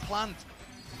deny the plant.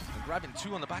 And grabbing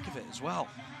 2 on the back of it as well.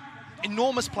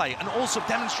 Enormous play, and also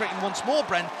demonstrating once more,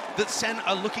 Bren, that SEN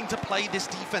are looking to play this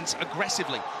defense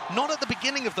aggressively. Not at the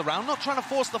beginning of the round, not trying to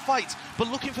force the fights, but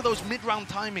looking for those mid-round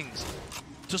timings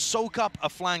to soak up a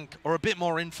flank or a bit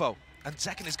more info. And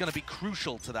Zekken is going to be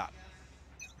crucial to that.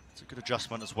 It's a good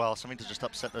adjustment as well, something to just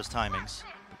upset those timings.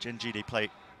 But Gen G, they play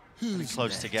pretty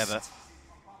close together.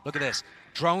 Look at this.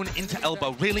 Drone into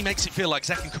elbow really makes it feel like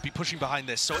Zekken could be pushing behind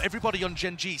this. So everybody on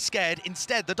Gen G scared.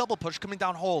 Instead, the double push coming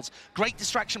down halls. Great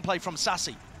distraction play from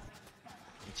Sassy.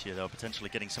 Meteor, though, potentially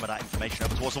getting some of that information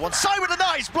over towards the one side with a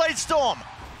nice Blade Storm.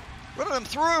 Running them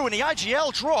through, and the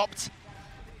IGL dropped.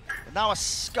 But now a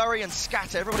scurry and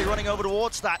scatter. Everybody running over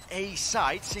towards that A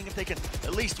side, seeing if they can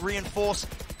at least reinforce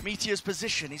Meteor's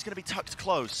position. He's going to be tucked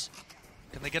close.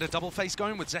 Can they get a double face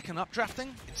going with Zekken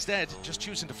updrafting? Instead, just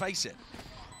choosing to face it.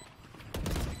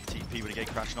 TP with a gate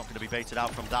crash, not going to be baited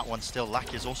out from that one still.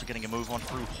 Lackey is also getting a move on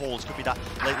through halls. Could be that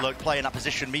late lurk play in that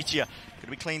position. Meteor going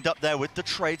to be cleaned up there with the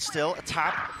trade still. A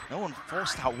tap. No one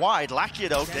forced out wide. Lackey,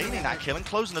 though, gaining that kill and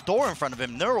closing the door in front of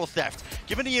him. Neural theft.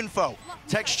 Giving the info.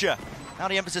 Texture. Now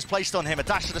the emphasis placed on him. A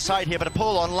dash to the side here, but a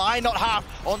pull on line, not half.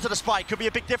 Onto the spike. Could be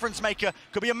a big difference maker.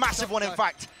 Could be a massive one, in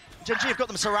fact. Gen G have got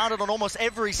them surrounded on almost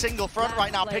every single front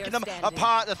right now, picking them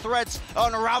apart, the threads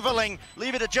unraveling.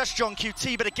 Leave it to just John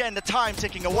QT, but again, the time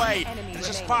ticking away. It's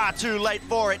just far too late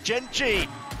for it. Gen G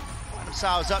find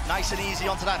themselves up nice and easy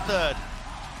onto that third.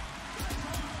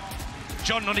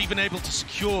 John not even able to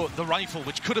secure the rifle,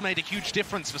 which could have made a huge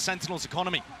difference for Sentinel's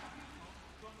economy.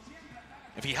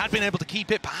 If he had been able to keep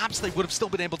it, perhaps they would have still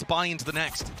been able to buy into the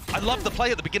next. I love the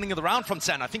play at the beginning of the round from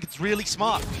SEN. I think it's really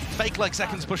smart. Fake like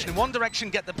Zekken's pushing in one direction,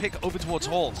 get the pick over towards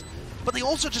halls. But they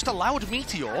also just allowed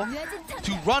Meteor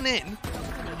to run in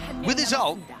with his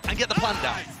ult and get the plant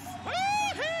down.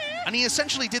 And he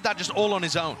essentially did that just all on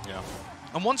his own. Yeah.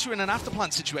 And once you're in an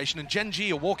afterplant situation and Gen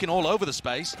G are walking all over the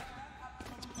space,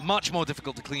 it's much more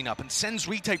difficult to clean up. And SEN's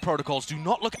retake protocols do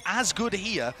not look as good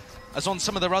here as on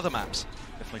some of their other maps.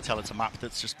 Definitely tell it's a map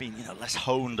that's just been, less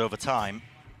honed over time.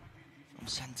 From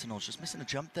Sentinels, just missing a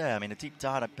jump there. I mean, a deep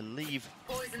dart, I believe,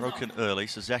 broken early,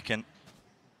 so Zekken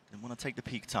didn't want to take the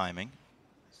peak timing.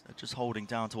 So they're just holding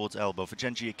down towards elbow. For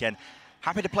Gen G again,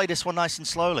 happy to play this one nice and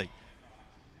slowly.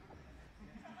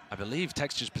 I believe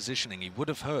Texture's positioning, he would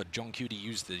have heard John Cutie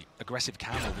use the aggressive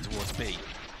cam over towards B.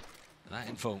 And that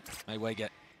info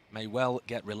may well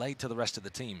get relayed to the rest of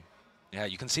the team. Yeah,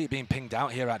 you can see it being pinged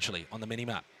out here, actually, on the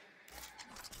mini-map.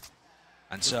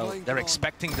 And so they're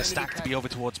expecting the stack to be over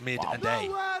towards mid and A.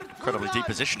 Incredibly deep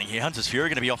positioning here. Hunter's Fury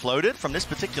going to be offloaded from this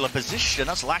particular position.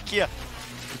 That's Lakia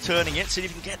returning it, see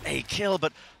if he can get a kill,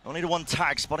 but only the one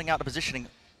tag, spotting out the positioning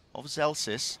of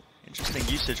Zelsis. Interesting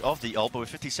usage of the ult, but with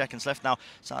 50 seconds left now,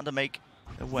 Sander make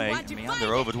their way and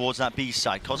meander over towards that B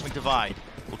side. Cosmic Divide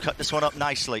will cut this one up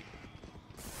nicely.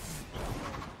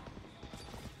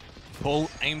 Paul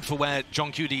aimed for where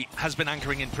John Cutie has been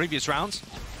anchoring in previous rounds.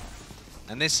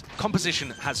 And this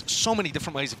composition has so many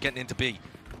different ways of getting into B.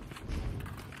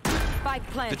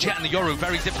 The Jet and the Yoru,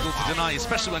 very difficult to deny,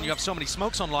 especially when you have so many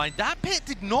smokes online. That pit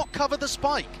did not cover the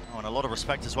spike. Oh, and a lot of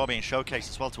respect as well being showcased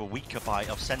as well to a weaker buy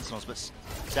of Sentinels, but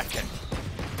Zekken,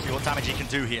 see what damage he can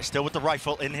do here. Still with the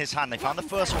rifle in his hand. They found the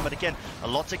first one, but again, a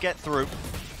lot to get through.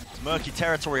 It's murky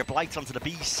territory, a blight onto the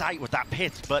B site with that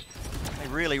pit, but they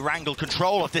really wrangled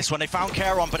control of this one. They found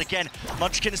Charon, but again,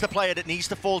 Munchkin's the player that needs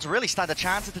to fall to really stand a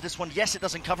chance into this one. Yes, it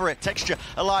doesn't cover it. Texture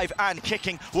alive and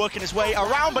kicking, working his way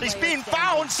around, but he's being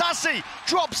found. Sassy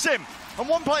drops him, and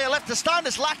one player left to stand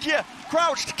as Lakia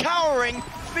crouched, cowering,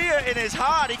 fear in his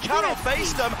heart. He cannot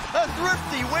face them. A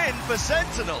thrifty win for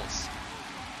Sentinels.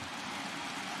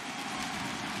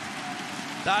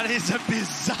 That is a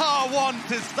bizarre one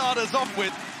to start us off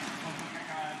with.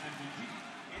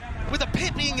 With a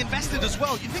pit being invested as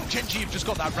well, you think Gen G have just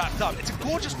got that wrapped up. It's a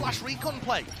gorgeous flash recon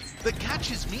play that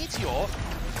catches Meteor,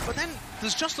 but then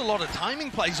there's just a lot of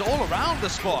timing plays all around the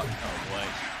spot. Oh,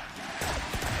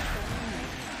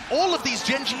 wait. All of these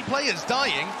Gen G players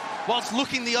dying whilst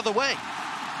looking the other way.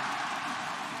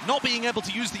 Not being able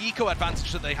to use the eco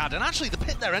advantage that they had, and actually the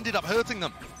pit there ended up hurting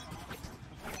them.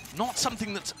 Not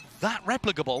something that's that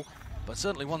replicable, but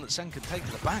certainly one that SEN can take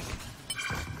to the bank.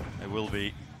 They will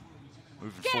be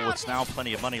moving forwards now,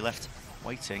 plenty of money left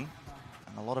waiting,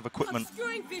 and a lot of equipment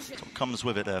comes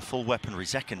with it, full weaponry.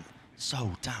 Zekken,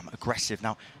 so damn aggressive.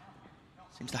 Now,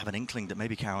 seems to have an inkling that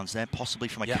maybe Karon's there, possibly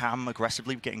from a cam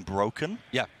aggressively getting broken.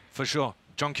 Yeah, for sure.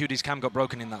 John Cudie's cam got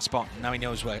broken in that spot. Now he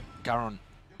knows where Karon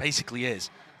basically is.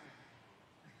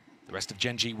 The rest of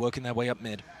Gen G working their way up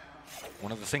mid.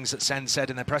 One of the things that SEN said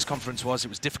in their press conference was it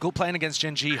was difficult playing against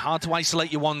Gen G, hard to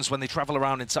isolate your ones when they travel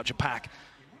around in such a pack.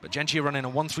 But Gen G are running a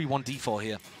 1-3-1 D4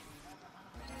 here.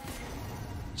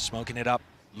 Smoking it up,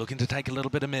 looking to take a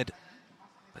little bit of mid.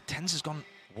 But TenZ has gone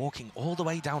walking all the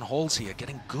way down halls here,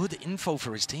 getting good info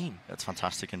for his team. That's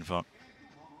fantastic info.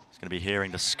 He's going to be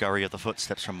hearing the scurry of the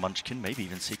footsteps from Munchkin, maybe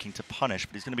even seeking to punish,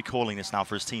 but he's going to be calling this now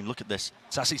for his team. Look at this.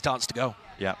 Sassy starts to go.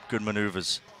 Yeah, good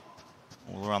maneuvers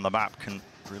all around the map. Can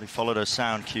really follow those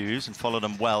sound cues and follow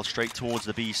them well straight towards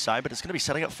the B side, but it's going to be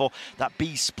setting up for that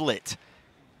B split.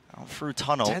 Out through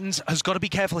tunnel. TenZ has got to be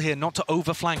careful here not to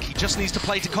overflank. He just needs to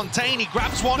play to contain. He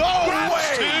grabs one, no grabs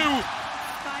way!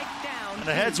 two. And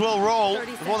the heads will roll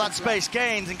before that space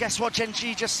gains. And guess what? Gen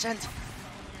G just sent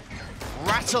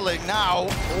rattling now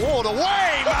all the way,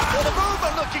 man! The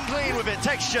movement looking clean with it.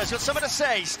 Texture's got something to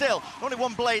say. Still, only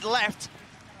one blade left.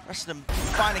 Rest of them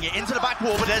finding it into the back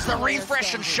wall, but there's the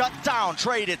refresh and shut down.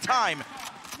 Traded time.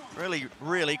 Really,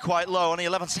 really quite low. Only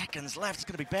 11 seconds left. It's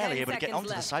going to be barely able to get onto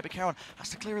the side, but Karon has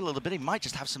to clear a little bit. He might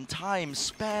just have some time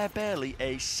spare, barely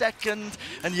a second.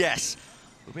 And yes,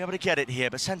 we'll be able to get it here,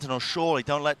 but Sentinel, surely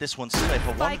don't let this one slip.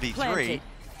 A 1v3.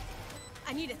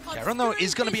 Karon, though,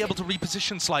 is going to be able to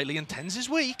reposition slightly, and TenZ is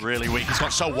weak. Really weak. He's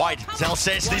got so wide.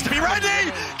 Zelsis needs to be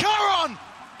ready. Karon!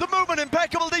 The movement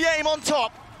impeccable, the aim on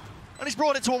top. And he's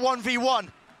brought it to a 1v1.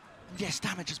 And yes,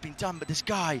 damage has been done, but this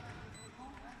guy,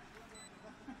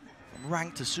 from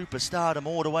rank to superstardom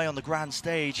all the way on the grand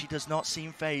stage, he does not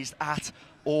seem phased at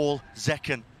all.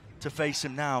 Zekken to face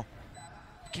him now.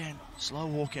 Again, slow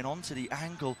walking onto the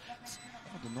angle.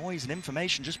 The noise and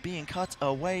information just being cut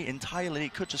away entirely.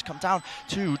 It could just come down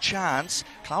to chance.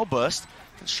 Cloudburst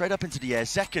straight up into the air.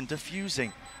 Zekken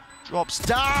diffusing. Drops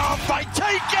down by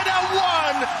taking a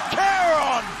one.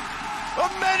 Karon! A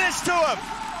menace to him.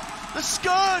 The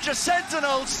scourge of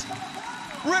Sentinels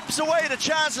rips away the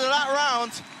chances of that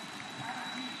round.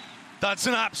 That's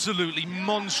an absolutely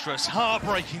monstrous,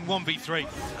 heartbreaking 1v3.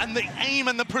 And the aim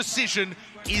and the precision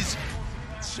is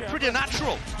pretty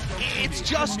natural. It's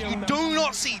just, you do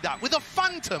not see that. With a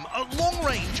Phantom at long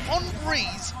range, on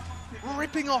Breeze,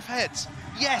 ripping off heads.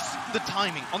 Yes, the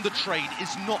timing on the trade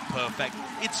is not perfect.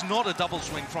 It's not a double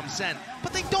swing from SEN,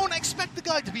 but they don't expect the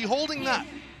guy to be holding that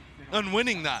and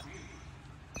winning that.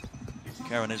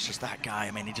 Karon is just that guy.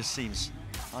 I mean, he just seems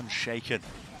unshaken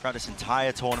throughout this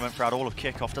entire tournament, throughout all of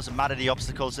kickoff. Doesn't matter the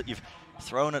obstacles that you've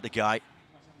thrown at the guy.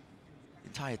 The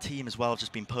entire team as well have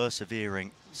just been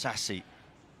persevering. Sassy,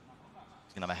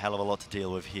 he's gonna have a hell of a lot to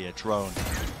deal with here. Drone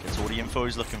gets all the info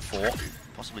he's looking for,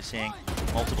 possibly seeing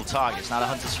multiple targets. Now the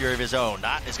Hunter's Fury of his own.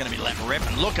 That is gonna be let rip,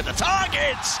 and look at the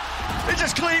targets! They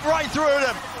just cleave right through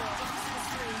them.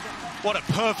 What a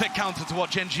perfect counter to what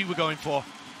Gen G were going for.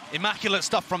 Immaculate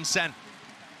stuff from SEN.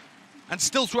 And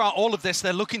still throughout all of this,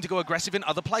 they're looking to go aggressive in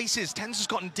other places. TenZ has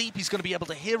gotten deep. He's going to be able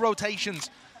to hear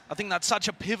rotations. I think that's such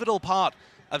a pivotal part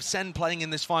of SEN playing in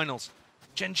this finals.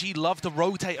 Gen G love to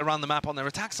rotate around the map on their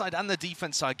attack side and their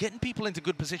defense side, getting people into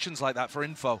good positions like that for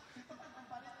info.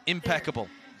 Impeccable.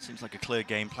 Seems like a clear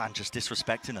game plan, just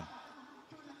disrespecting them.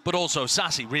 But also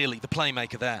Sassy, really, the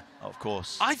playmaker there. Of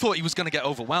course. I thought he was going to get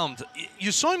overwhelmed.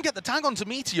 You saw him get the tag onto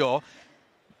Meteor,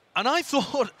 and I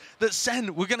thought that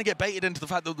SEN were going to get baited into the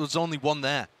fact that there was only one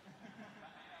there.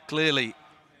 Clearly,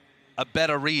 a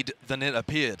better read than it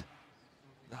appeared.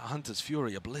 The Hunter's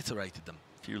Fury obliterated them.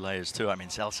 A few layers too. I mean,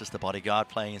 Zelsis, the bodyguard,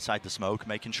 playing inside the smoke,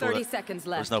 making sure 30 seconds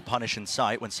left. There was no punish in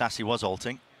sight when Sassy was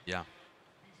ulting. Yeah.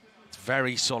 It's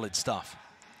very solid stuff.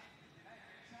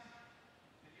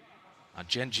 And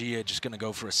Gen G are just going to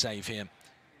go for a save here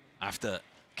after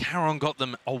Karon got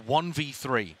them a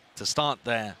 1v3 to start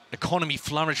their economy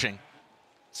flourishing.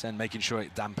 SEN making sure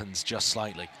it dampens just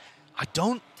slightly. I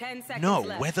don't know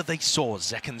whether they saw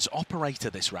Zekken's operator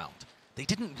this round. they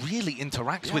didn't really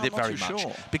interact with it very much.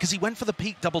 Sure. Because he went for the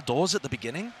peak double doors at the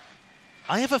beginning.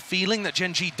 I have a feeling that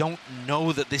Gen G don't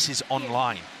know that this is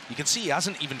online. You can see he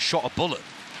hasn't even shot a bullet.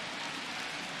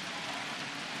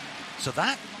 So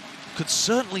that could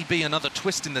certainly be another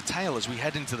twist in the tail as we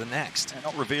head into the next. They're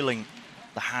not revealing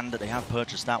the hand that they have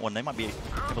purchased that one. They might be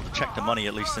able to check the money,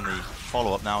 at least in the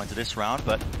follow-up now into this round,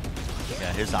 but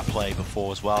yeah, here's that play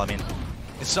before as well. I mean,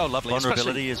 it's so lovely.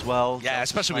 Vulnerability as well. Yeah,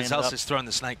 especially when Zelsis throwing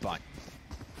the snake bite.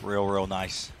 Real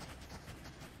nice.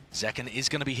 Zekken is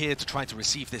going to be here to try to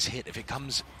receive this hit if it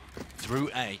comes through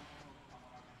A.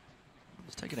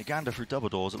 He's taking a gander through double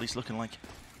doors, at least looking like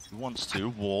he wants to.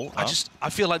 Wall. I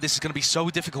feel like this is going to be so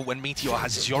difficult when Meteor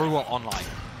has his Yoru online.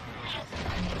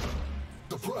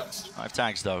 5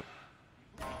 tags though.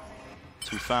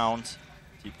 2 found.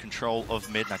 Deep control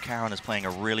of mid. Now Karen is playing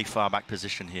a really far back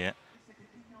position here.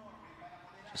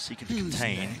 Just seeking to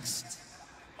contain.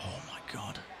 Oh my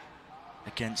god.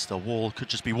 Against the wall. Could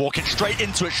just be walking straight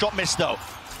into it. Shot missed though.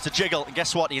 It's a jiggle. And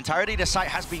guess what? The entirety of the site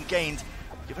has been gained.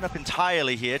 Given up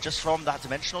entirely here just from that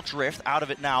dimensional drift. Out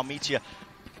of it now. Meteor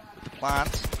with the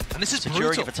plant. And this is securing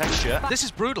brutal. It for texture. This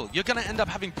is brutal. You're going to end up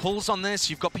having pulls on this.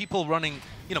 You've got people running,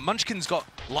 you know, Munchkin's got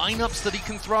lineups that he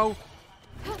can throw.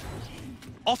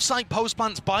 Off-site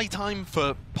post-plants, buy time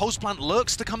for post-plant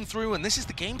lurks to come through, and this is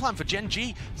the game plan for Gen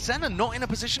G. SEN are not in a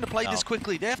position to play this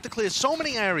quickly. They have to clear so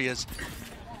many areas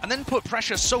and then put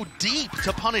pressure so deep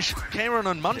to punish Karen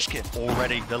and Munchkin.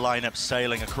 Already the lineup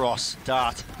sailing across.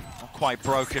 Dart not quite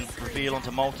broken. Reveal onto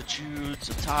multitudes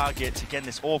of targets. Again,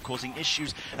 this all causing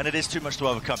issues, and it is too much to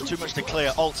overcome, too much to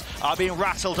clear. Ults are being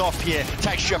rattled off here.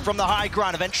 Texture from the high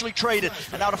ground, eventually traded,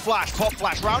 and now the flash, pop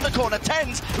flash, round the corner,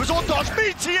 Tens, it was all dodged.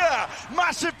 Meteor!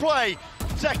 Massive play!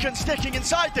 Second sticking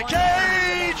inside the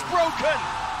cage, broken!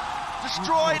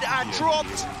 Destroyed and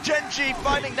dropped. Gen G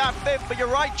finding that fifth, but you're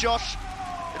right, Josh.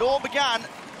 It all began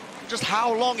just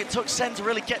how long it took SEN to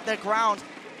really get their ground,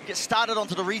 get started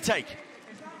onto the retake.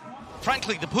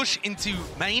 Frankly, the push into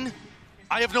main,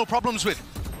 I have no problems with.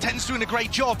 Ten's doing a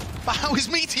great job, but how is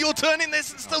Meteor turning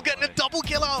this and still getting a double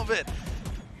kill out of it?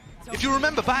 If you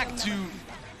remember back to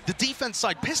the defense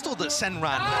side pistol that SEN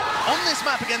ran on this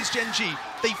map against Gen G,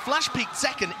 they flash peeked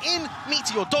Zekken in,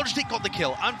 Meteor dodged it, got the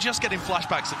kill. I'm just getting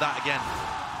flashbacks of that again.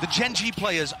 The Gen G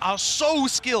players are so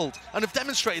skilled and have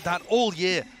demonstrated that all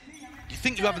year. You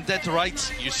think you haven't dead to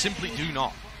rights, you simply do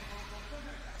not.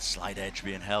 Slight edge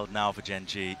being held now for Gen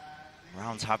G.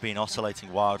 Rounds have been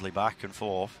oscillating wildly back and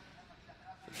forth.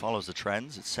 It follows the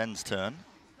trends. It's SEN's turn.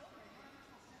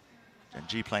 Gen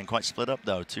G playing quite split up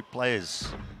though. 2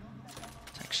 players.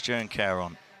 Texture and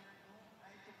Karen.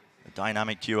 A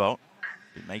dynamic duo.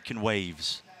 Been making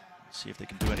waves. Let's see if they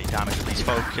can do any damage, at least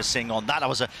focusing on that. That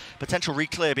was a potential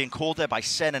reclear being called there by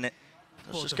SEN, and it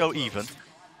does just go even.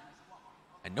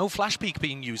 And no flash peek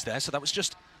being used there, so that was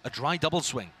just a dry double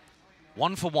swing.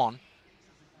 1 for 1.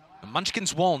 And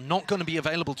Munchkin's wall not going to be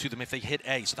available to them if they hit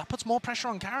A, so that puts more pressure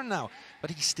on Karen now. But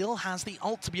he still has the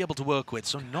ult to be able to work with,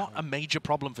 so not a major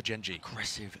problem for Gen G.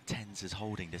 Aggressive Tens is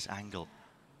holding this angle.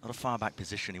 Not a far back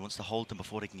position. He wants to hold them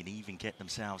before they can even get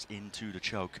themselves into the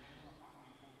choke.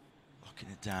 Locking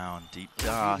it down. Deep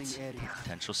dart.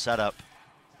 Potential setup.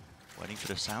 Waiting for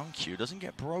the sound cue. Doesn't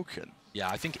get broken. Yeah,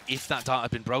 I think if that dart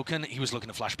had been broken, he was looking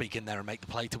to flash peek in there and make the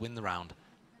play to win the round.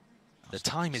 The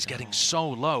time is getting so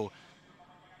low.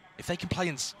 If they can play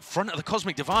in front of the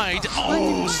Cosmic Divide,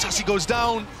 oh, Sassy goes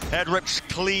down. Head rips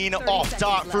clean off,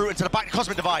 dart through into the back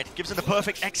Cosmic Divide. Gives him the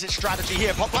perfect exit strategy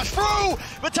here. Pop flash through,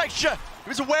 but Texture, he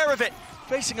was aware of it.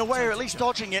 Facing away, or at least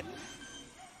dodging it.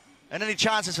 And any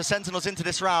chances for Sentinels into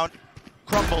this round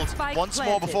crumbled once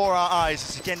more before our eyes.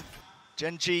 It's again,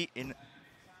 Gen G in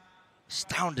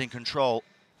astounding control.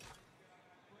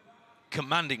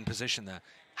 Commanding position there.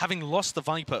 Having lost the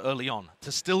Viper early on,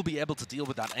 to still be able to deal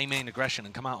with that A-main aggression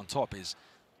and come out on top is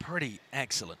pretty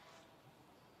excellent.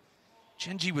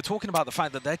 Gen G, we're talking about the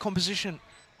fact that their composition,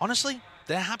 honestly,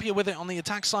 they're happier with it on the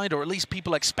attack side, or at least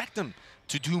people expect them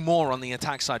to do more on the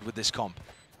attack side with this comp.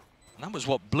 And that was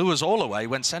what blew us all away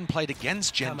when SEN played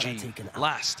against Gen G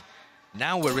last.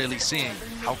 Now we're really seeing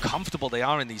how comfortable they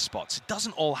are in these spots. It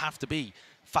doesn't all have to be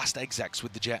fast execs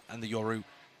with the Jet and the Yoru.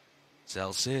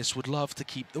 Zelsis would love to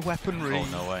keep the weaponry. Oh,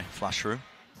 no way. Flash through.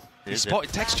 He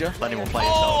spotted Texture. Plenty more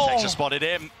players though. Texture spotted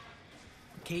him.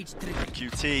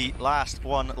 QT, last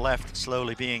one left,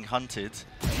 slowly being hunted.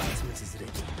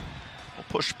 We'll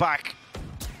push back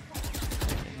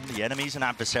the enemies and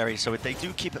adversaries, so if they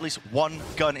do keep at least one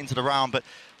gun into the round, but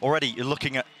already you're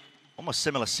looking at almost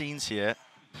similar scenes here.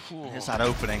 Here's that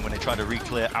opening when they try to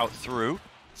re-clear out through.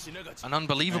 An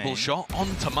unbelievable shot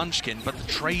onto Munchkin, but the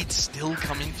trade's still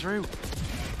coming through.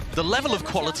 The level of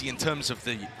quality in terms of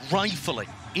the rifling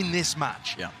in this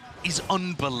match is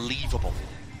unbelievable.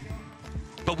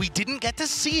 But we didn't get to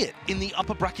see it in the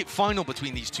upper bracket final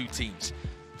between these two teams.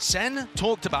 SEN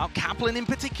talked about, Kaplan in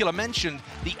particular mentioned,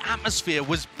 the atmosphere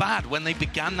was bad when they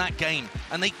began that game,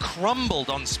 and they crumbled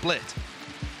on split.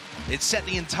 It set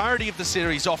the entirety of the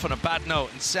series off on a bad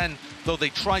note, and SEN, though they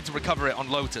tried to recover it on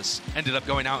Lotus, ended up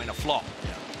going out in a flop.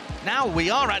 Now we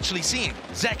are actually seeing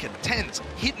Zekken, TenZ,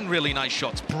 hitting really nice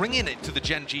shots, bringing it to the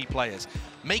Gen G players,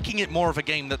 making it more of a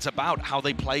game that's about how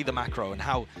they play the macro and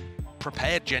how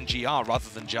prepared Gen G are, rather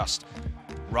than just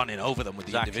running over them with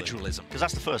the individualism. Because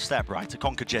that's the first step, right? To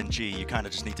conquer Gen G, you kind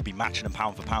of just need to be matching them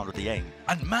pound for pound with the aim.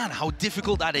 And man, how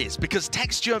difficult that is, because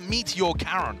Texture, Meteor,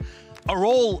 Karon are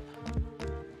all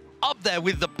up there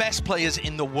with the best players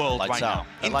in the world right now.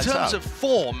 In terms of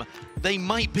form, they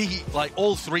might be like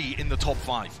all three in the top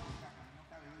 5.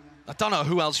 I don't know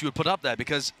who else you would put up there,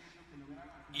 because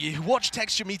you watch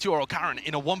Texture, Meteor, or Karon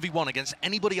in a 1v1 against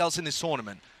anybody else in this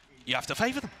tournament, you have to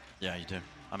favor them. Yeah, you do.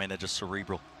 I mean, they're just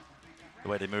cerebral. The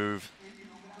way they move,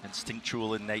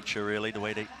 instinctual in nature, really. The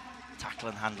way they tackle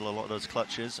and handle a lot of those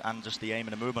clutches, and just the aim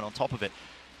and the movement on top of it.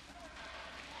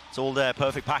 It's all there,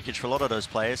 perfect package for a lot of those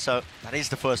players. So that is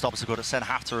the first obstacle that SEN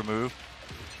have to remove.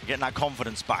 Getting that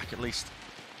confidence back, at least.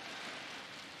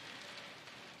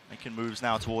 Making moves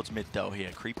now towards mid, though,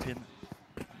 here. Creeping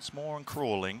once more and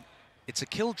crawling. It's a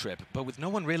kill trip, but with no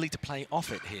one really to play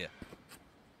off it here.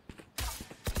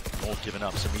 More giving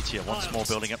up, so Meteor once more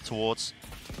building up towards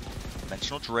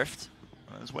Dimensional Drift.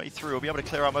 On his way through, he'll be able to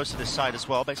clear out most of this side as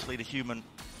well. Basically, the human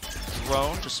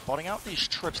drone just spotting out these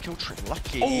trips. Kill trip,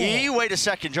 lucky. Oh. Wait a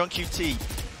second, John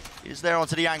QT is there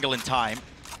onto the angle in time.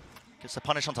 Gets the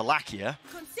punish onto Lakia.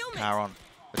 Karon,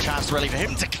 the chance really for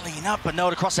him to clean up, but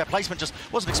no, the crosshair placement just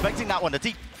wasn't expecting that one. The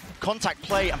deep contact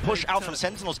play and push out from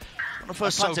Sentinels. On the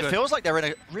first glance, it feels like they're in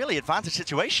a really advantaged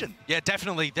situation. Yeah,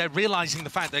 definitely. They're realizing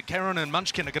the fact that Karon and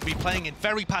Munchkin are going to be playing in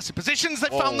very passive positions. They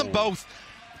found them both.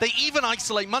 They even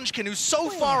isolate Munchkin, who's so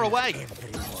far away.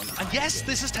 And yes,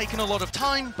 this has taken a lot of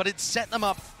time, but it's set them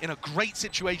up in a great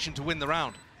situation to win the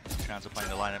round. Chance of playing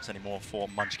the lineups anymore for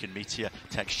Munchkin. Meteor,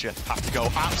 Texture have to go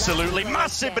absolutely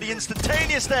massive, but he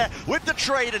instantaneous there with the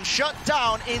trade and shut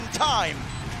down in time.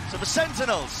 So the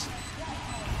Sentinels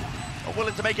are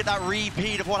willing to make it that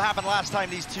repeat of what happened last time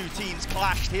these two teams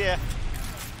clashed here.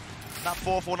 That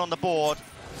fourth one on the board,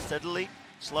 steadily,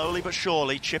 slowly but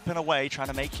surely, chipping away, trying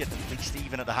to make it at least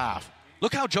even at the half.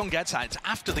 Look how John gets at it. It's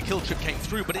after the kill trip came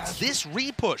through, but it's this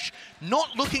repush,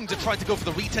 not looking to try to go for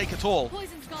the retake at all,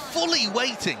 fully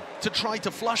waiting to try to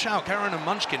flush out Karon and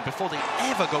Munchkin before they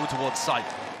ever go towards site.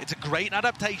 It's a great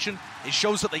adaptation. It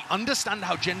shows that they understand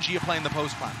how Gen G are playing the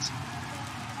post plans.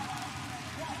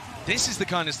 This is the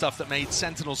kind of stuff that made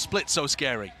Sentinel Split so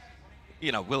scary.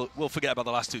 You know, we'll forget about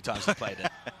the last 2 times we played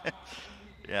it.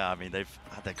 Yeah, I mean, they've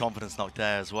had their confidence knocked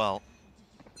there as well.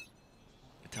 You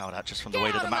can tell that just from the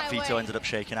way that the map veto ended up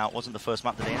shaking out. Wasn't the first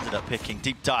map that they ended up picking.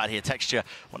 Deep dive here, Texture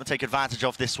want to take advantage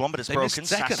of this one, but it's broken.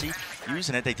 Sassy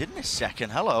using it. They did miss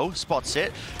second. Hello, spots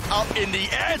it. Up in the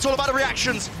air. It's all about the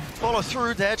reactions. Follow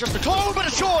through there. Just a clone, but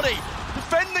a shorty.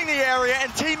 Defending the area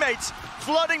and teammates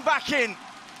flooding back in.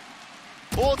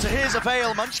 All to his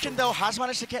avail. Munchkin, though, has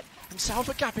managed to get himself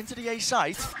a gap into the A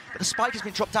site, but the spike has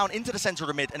been dropped down into the center of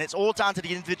the mid, and it's all down to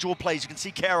the individual plays. You can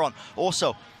see Karon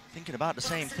also thinking about the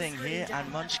same thing here,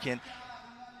 and Munchkin.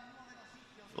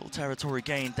 Full territory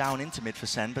gain down into mid for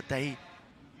SEN, but they need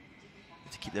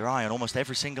to keep their eye on almost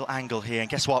every single angle here. And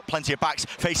guess what? Plenty of backs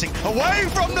facing away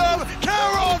from them.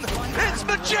 Karon, it's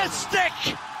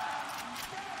majestic!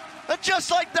 And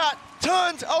just like that,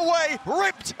 turned away,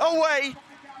 ripped away.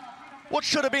 What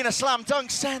should have been a slam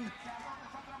dunk, SEN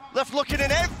left looking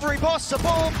in every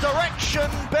possible direction,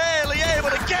 barely able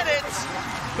to get it,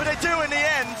 but they do in the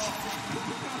end.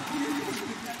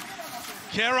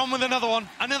 Karon with another one,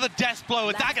 another death blow,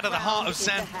 a dagger to the heart of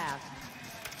SEN.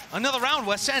 Another round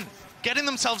where SEN getting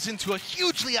themselves into a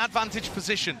hugely advantaged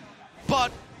position,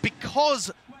 but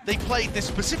because they played this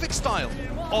specific style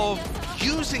of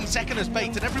using Zekken as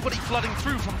bait and everybody flooding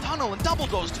through from tunnel and double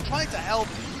doors to try to help,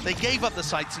 they gave up the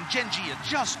sights, and Gen G are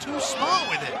just too smart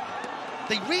with it.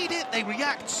 They read it, they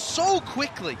react so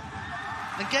quickly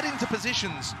and get into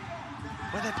positions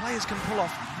where their players can pull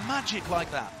off magic like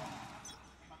that.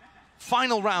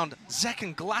 Final round,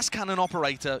 Zekken glass cannon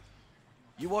operator.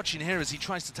 You're watching here as he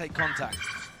tries to take contact.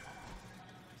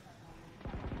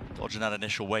 Dodging that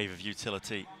initial wave of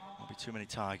utility. Won't be too many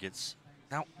targets.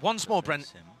 Now, once more,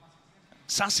 Brent.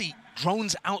 Sassy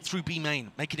drones out through B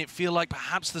main, making it feel like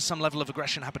perhaps there's some level of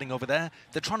aggression happening over there.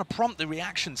 They're trying to prompt the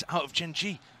reactions out of Gen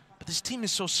G. But this team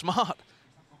is so smart.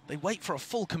 They wait for a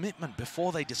full commitment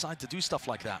before they decide to do stuff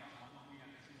like that.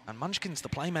 And Munchkin's the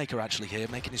playmaker actually here,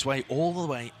 making his way all the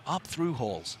way up through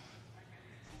halls.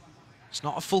 It's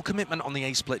not a full commitment on the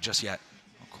A split just yet.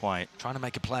 Not quite. Trying to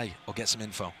make a play or get some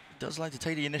info. Does like to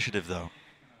take the initiative though.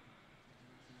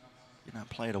 That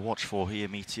player to watch for here,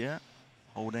 Meteor.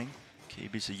 Holding.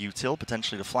 Kibi's a util,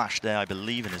 potentially the flash there, I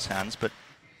believe, in his hands, but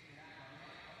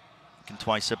thinking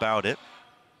twice about it.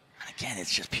 And again, it's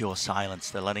just pure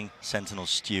silence. They're letting Sentinels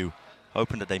stew,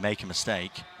 hoping that they make a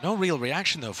mistake. No real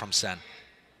reaction, though, from Sen.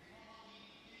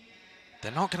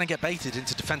 They're not going to get baited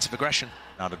into defensive aggression.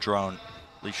 Now the drone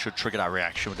at least should trigger that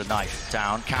reaction with the knife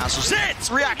down. Cancels it!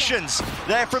 Reactions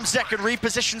there from Zekken.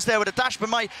 Repositions there with a dash, but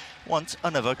might want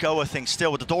another go. I think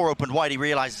still with the door opened wide, he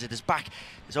realizes it. His back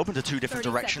is open to two different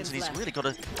directions, and he's really got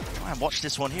to try and watch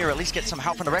this one here, at least get some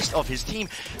help from the rest of his team.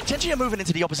 Genji are moving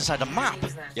into the opposite side of the map.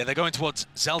 Yeah, they're going towards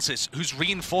Zelsis, who's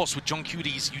reinforced with John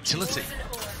Cudy's utility.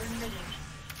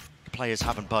 The players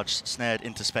haven't budged, snared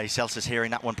into space. Zelsis hearing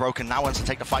that one broken, now wants to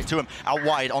take the fight to him. Out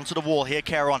wide, onto the wall here,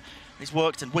 Keron. He's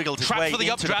worked and wiggled his way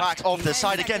into the back of the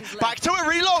side again. Back to it,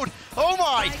 reload! Oh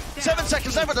my! 7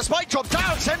 seconds left, but the spike drops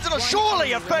down. Sentinels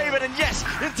surely are favoured, and yes,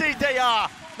 indeed they are.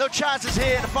 No chances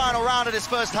here in the final round of this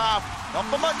first half. Not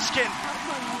for Munchkin.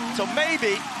 So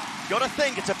maybe, gotta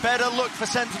think it's a better look for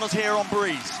Sentinels here on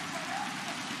Breeze.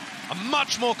 A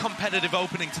much more competitive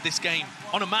opening to this game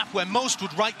on a map where most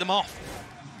would write them off.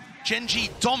 Genji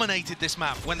dominated this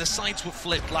map when the sides were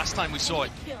flipped last time we saw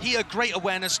it. He had great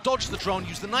awareness, dodged the drone,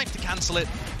 used the knife to cancel it,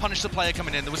 punished the player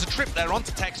coming in. There was a trip there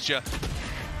onto texture.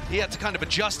 He had to kind of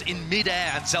adjust in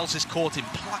mid-air, and Zelsis caught him,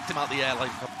 plucked him out the air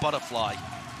like a butterfly.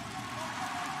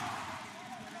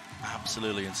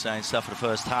 Absolutely insane stuff for the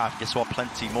first half. Guess what?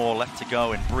 Plenty more left to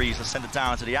go in Breeze. Let's send it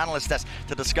down to the analyst desk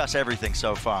to discuss everything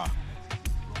so far.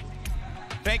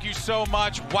 Thank you so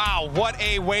much. Wow, what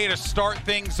a way to start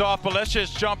things off. But let's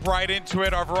just jump right into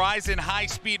it. Our Verizon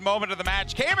high-speed moment of the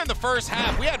match came in the first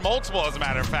half. We had multiple, as a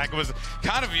matter of fact. It was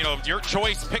kind of, you know, your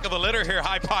choice, pick of the litter here,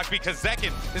 HyperX, because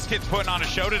Zekken, this kid's putting on a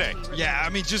show today. Yeah, I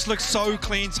mean, just looks so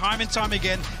clean time and time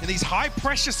again in these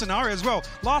high-pressure scenarios as well.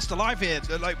 Last alive here,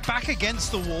 like back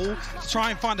against the wall to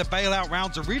try and find a bailout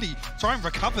round to really try and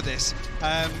recover this.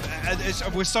 And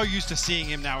we're so used to seeing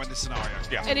him now in this scenario.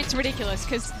 Yeah. And it's ridiculous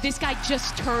because this guy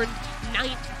just turned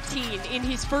 19 in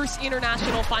his first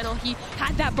international final. He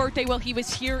had that birthday while he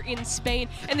was here in Spain,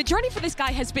 and the journey for this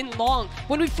guy has been long.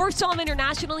 When we first saw him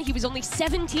internationally, he was only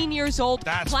 17 years old,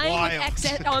 playing with X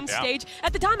on stage.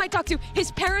 At the time I talked to,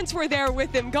 his parents were there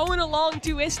with him, going along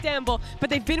to Istanbul, but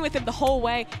they've been with him the whole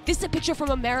way. This is a picture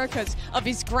from Americas of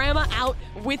his grandma out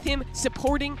with him,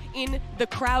 supporting in the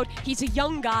crowd. He's a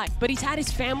young guy, but he's had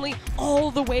his family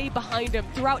all the way behind him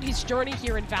throughout his journey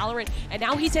here in Valorant, and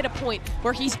now he's at a point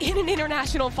where he's in an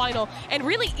international final and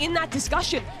really in that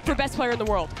discussion for best player in the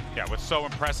world. Yeah, what's so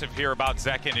impressive here about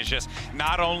Zekken is just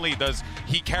not only does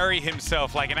he carry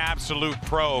himself like an absolute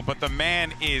pro, but the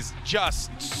man is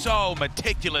just so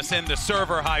meticulous in the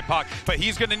server, HyperX, but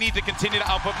he's going to need to continue to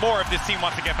output more if this team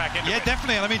wants to get back into it. Yeah,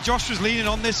 definitely. I mean, Josh was leaning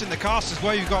on this in the cast as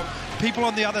well. You've got people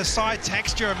on the other side,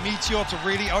 Texture and Meteor to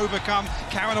really overcome.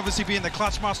 Karen obviously being the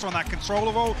clutch master on that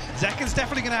controller role. Zekken's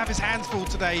definitely going to have his hands full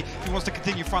today if he wants to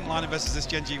continue frontline versus this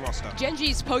Genji roster.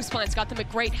 Genji's post-plans got them a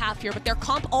great half here, but their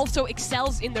comp also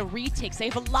excels in the retakes. They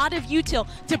have a lot of util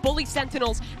to bully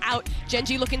Sentinels out.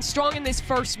 Genji looking strong in this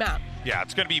first map. Yeah,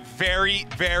 it's going to be very,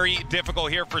 very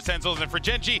difficult here for Sentinels. And for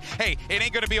Genji, hey, it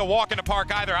ain't going to be a walk in the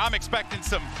park either. I'm expecting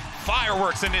some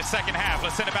fireworks in this second half.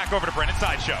 Let's send it back over to Brennan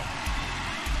Sideshow.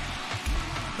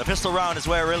 The pistol round is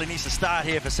where it really needs to start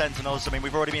here for Sentinels. I mean,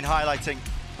 we've already been highlighting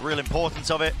the real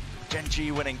importance of it.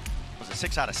 Genji winning, was it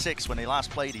 6 out of 6 when they last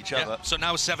played each other? So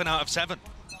now 7 out of 7.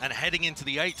 And heading into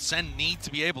the 8th, Sen need to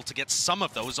be able to get some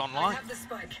of those online.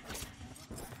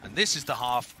 And this is the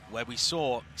half where we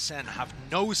saw Sen have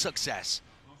no success.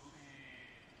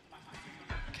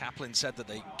 Kaplan said that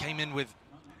they came in with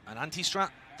an anti-strat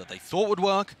that they thought would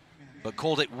work, but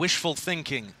called it wishful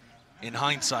thinking in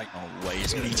hindsight. Oh,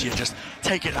 ways Meteor just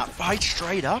taking that fight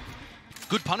straight up.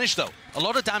 Good punish, though. A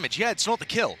lot of damage. Yeah, it's not the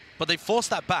kill, but they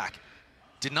forced that back.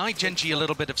 Denied Genji a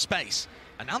little bit of space.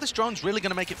 And now this drone's really going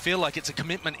to make it feel like it's a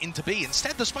commitment into B.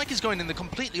 Instead, the spike is going in the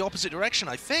completely opposite direction.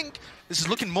 I think this is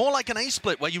looking more like an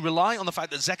A-split where you rely on the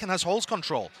fact that Zekken has holes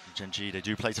control. Genji, they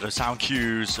do play to those sound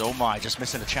cues. Oh my, just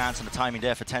missing a chance and the timing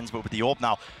there for TenZ, but with the orb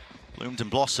now bloomed and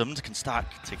blossomed, can start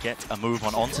to get a move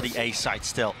on onto the A side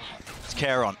still. It's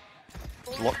Keron.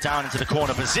 Locked down into the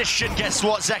corner position. Guess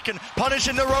what? Zekken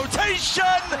punishing the rotation!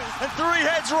 And 3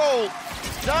 heads roll.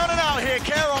 Down and out here.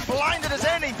 Keron blinded as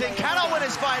anything. Cannot win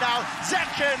his fight out.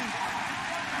 Zekken,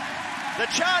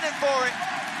 they're chanting for it.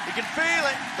 He can feel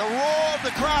it, the roar of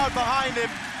the crowd behind him.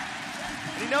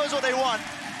 And he knows what they want.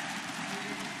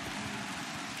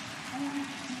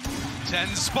 Ten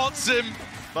spots him.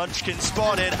 Munchkin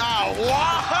spotted. Ow!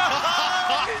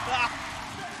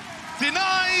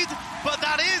 Denied, but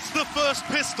that is the first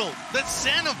pistol that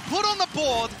SEN have put on the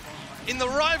board in the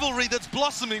rivalry that's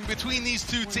blossoming between these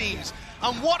two teams.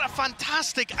 And what a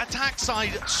fantastic attack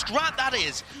side strat that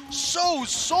is.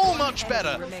 So much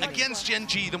better against Gen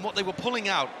G than what they were pulling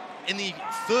out in the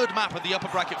third map of the upper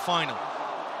bracket final.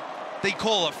 They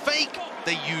call a fake,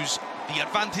 they use the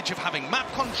advantage of having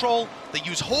map control, they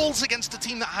use halls against a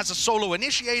team that has a solo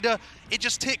initiator. It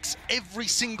just ticks every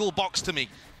single box to me.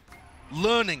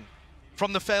 Learning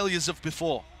from the failures of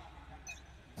before.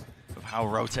 Of how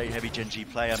rotate heavy Gen G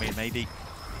play, I mean, maybe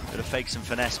a bit of fakes and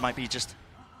finesse might be just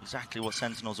exactly what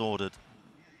Sentinels ordered.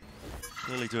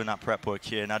 Clearly doing that prep work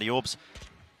here. Now the orbs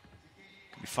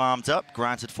can be farmed up,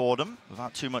 granted for them,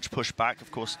 without too much pushback.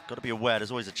 Of course, got to be aware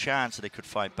there's always a chance that they could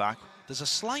fight back. There's a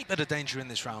slight bit of danger in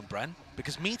this round, Bren,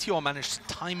 because Meteor managed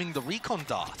timing the recon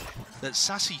dart that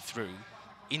Sassy threw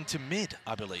into mid,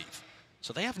 I believe.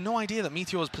 So they have no idea that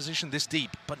Meteor is positioned this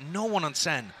deep, but no one on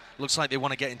SEN looks like they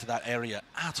want to get into that area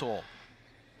at all.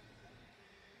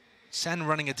 SEN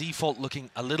running a default looking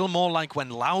a little more like when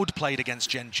Loud played against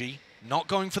Gen G, not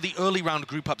going for the early round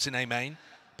group ups in A main,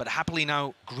 but happily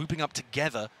now grouping up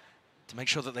together to make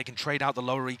sure that they can trade out the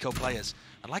lower eco players.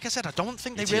 And like I said, I don't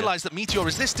think they realize that Meteor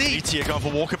is this deep. Meteor going for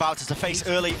walkabout as a face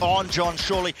early on. John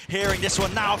surely hearing this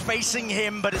one now, facing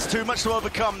him, but it's too much to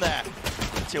overcome there.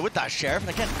 Meteor with that Sheriff, and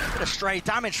again, a bit of stray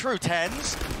damage through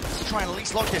tens. Let's try and at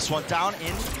least lock this one down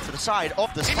in to the side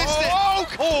of the...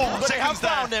 but they have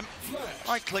found him.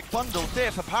 Right-click bundle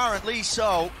diff, apparently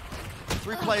so.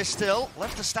 3 players still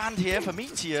left to stand here for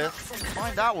Meteor.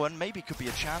 Find that one, maybe could be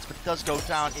a chance, but it does go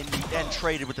down in the end.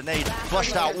 Traded with the nade,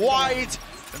 flushed out wide,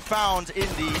 and found in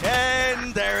the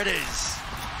end. There it is.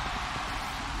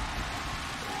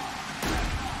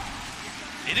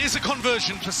 It is a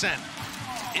conversion for SEN.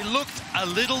 It looked a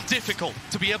little difficult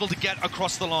to be able to get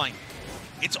across the line.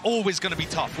 It's always going to be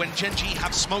tough when Gen G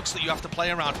have smokes that you have to play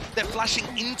around. They're flashing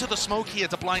into the smoke here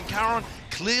to blind Karon.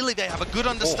 Clearly they have a good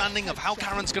understanding of how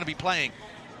Karon's going to be playing.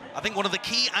 I think one of the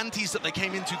key antis that they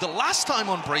came into the last time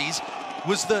on Breeze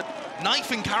was that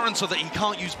knifing Karon so that he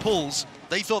can't use pulls.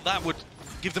 They thought that would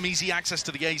give them easy access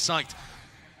to the A site.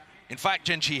 In fact,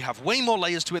 Gen G have way more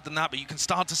layers to it than that, but you can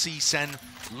start to see SEN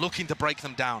looking to break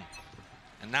them down.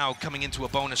 And now coming into a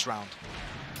bonus round.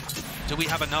 Do we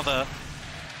have another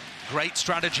great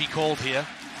strategy called here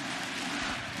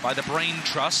by the brain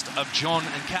trust of John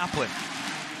and Kaplan.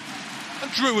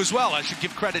 And Drew as well. I should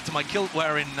give credit to my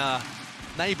kilt-wearing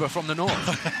neighbor from the north.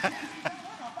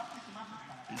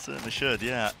 He certainly should,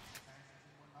 yeah.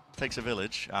 Takes a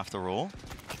village, after all.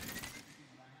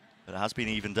 But it has been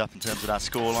evened up in terms of that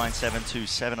scoreline,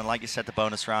 7-2-7. And like you said, the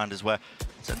bonus round is where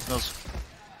Sentinels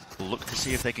will look to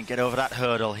see if they can get over that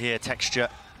hurdle here. Texture,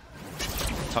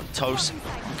 Toast,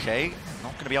 okay.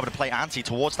 Not going to be able to play anti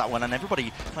towards that one, and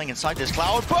everybody playing inside this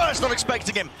cloud. Burst, not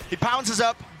expecting him. He pounces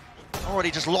up. Already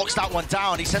just locks that one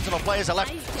down. These Sentinel players are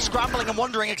left scrambling and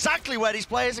wondering exactly where these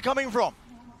players are coming from.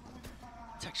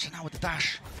 Texture now with the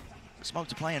dash. Smoke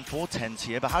to play in 4-10s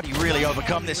here, but how do you really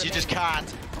overcome this? You just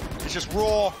can't. It's just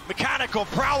raw mechanical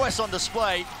prowess on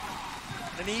display.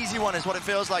 An easy one is what it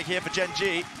feels like here for Gen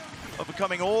G,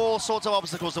 overcoming all sorts of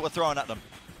obstacles that were thrown at them.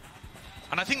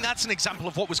 And I think that's an example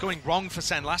of what was going wrong for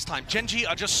SEN last time. Gen G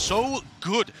are just so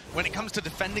good when it comes to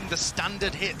defending the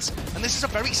standard hits. And this is a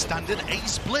very standard A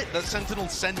split that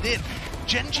Sentinels send in.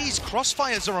 Gen G's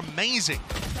crossfires are amazing.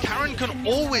 Karon can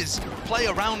always play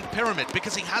around Pyramid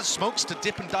because he has smokes to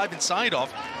dip and dive inside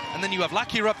of. And then you have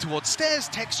Lakia up towards stairs,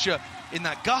 Texture in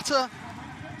that gutter.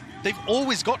 They've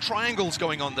always got triangles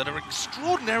going on that are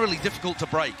extraordinarily difficult to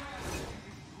break.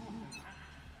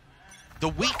 The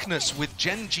weakness with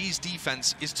Gen G's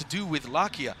defense is to do with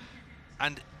Lakia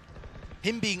and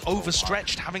him being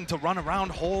overstretched, having to run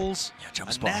around halls,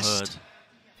 jump spot heard.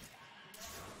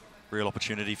 Real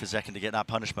opportunity for Zekken to get that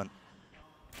punishment.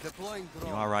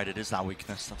 You are right, it is that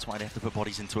weakness. That's why they have to put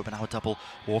bodies into it, but now a double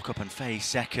walk up and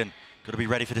face. Zekken, got to be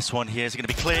ready for this one here. Is it going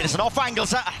to be cleared? It's an off angle.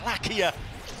 Lakia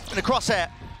in the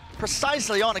crosshair,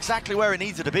 precisely on exactly where it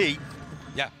needed to be.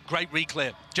 Yeah, great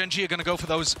re-clear. Gen G are going to go for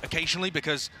those occasionally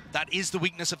because that is the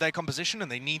weakness of their composition and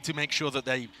they need to make sure that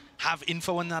they have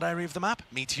info in that area of the map.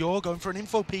 Meteor going for an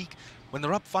info peek when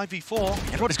they're up 5v4.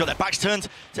 Everybody's got their backs turned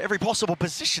to every possible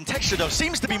position. Texture, though,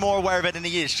 seems to be more aware of it than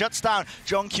he is. Shuts down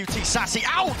John QT. Sassy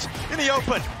out in the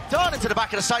open. Done into the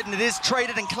back of the site, and it is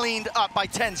traded and cleaned up by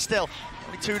 10 still.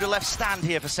 Only 2 to left stand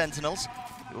here for Sentinels.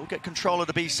 They will get control of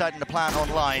the B side and the plan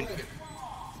online.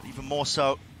 Even more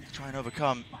so to try and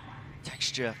overcome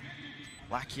Texture,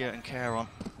 Lakia and Caron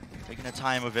taking their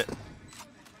time with it.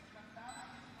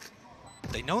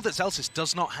 They know that Zelsys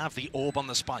does not have the orb on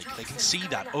the spike. They can see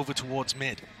that over towards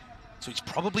mid. So he's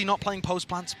probably not playing post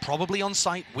plants, probably on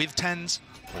site with 10s.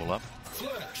 All up.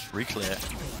 Reclear.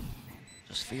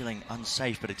 Just feeling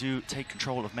unsafe, but they do take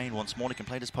control of main once more. They can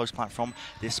play this post plant from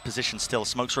this position still.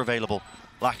 Smokes are available.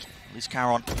 Black, at least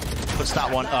Caron puts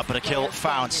that one up, but a kill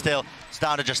found still. It's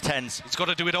down to just 10s. He's got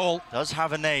to do it all. Does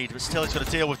have a nade, but still he's got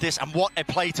to deal with this. And what a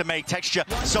play to make. Texture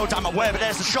so damn aware, but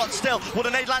there's the shot still. Will the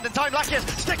nade land in time? Lakia's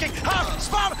sticking. Half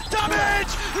spam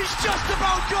damage! He's just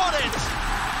about got it!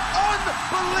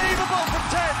 Unbelievable from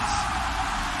 10s.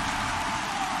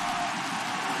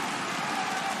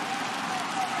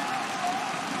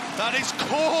 That is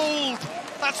cold!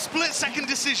 That split-second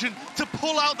decision to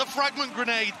pull out the fragment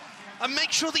grenade and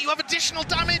make sure that you have additional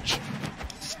damage.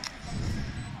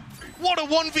 What a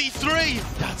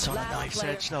 1v3! That's on a knife's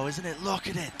edge though, isn't it? Look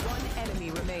at it. One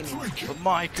enemy remaining. But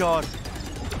my God,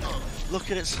 look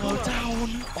at it slow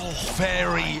down. Oh,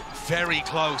 very, very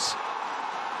close.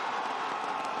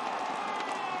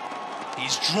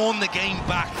 He's drawn the game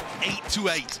back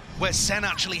 8-8, where SEN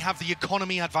actually have the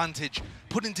economy advantage,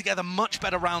 putting together much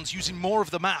better rounds, using more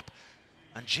of the map.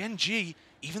 And Gen G,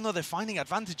 even though they're finding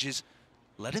advantages,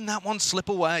 letting that one slip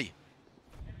away.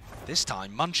 This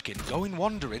time, Munchkin going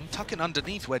wandering, tucking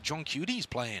underneath where John Cudy's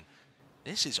playing.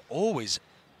 This is always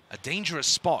a dangerous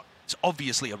spot. It's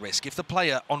obviously a risk. If the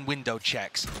player on window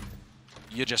checks,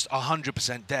 you're just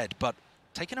 100% dead. But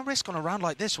taking a risk on a round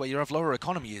like this where you have lower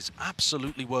economy is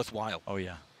absolutely worthwhile. Oh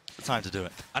yeah, it's the time to do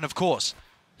it. And of course,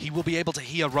 he will be able to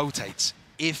hear rotates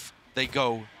if they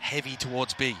go heavy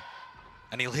towards B.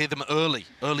 And he'll hear them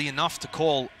early enough to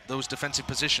call those defensive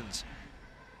positions.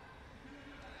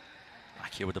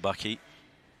 Back here with the Bucky.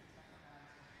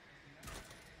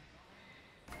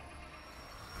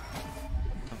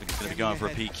 I think he's going to be going for a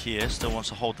peek here. Still wants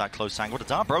to hold that close angle. The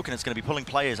Dart broken, it's going to be pulling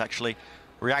players actually.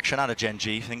 Reaction out of Gen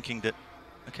G, thinking that,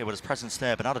 okay, well, his presence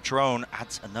there, but now the drone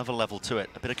adds another level to it.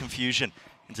 A bit of confusion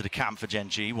into the camp for Gen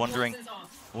G, wondering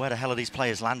where the hell are these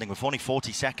players landing with only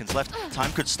 40 seconds left.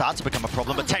 Time could start to become a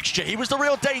problem, but Texture, he was the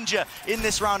real danger in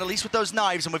this round, at least with those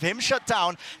knives, and with him shut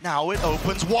down, now it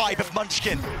opens wide, but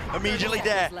Munchkin immediately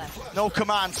there. No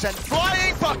command sent,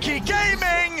 flying Bucky,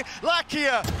 gaming!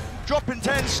 Lakia dropping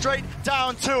 10 straight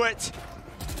down to it.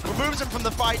 Removes him from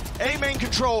the fight, aim in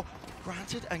control.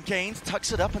 Granted and gained,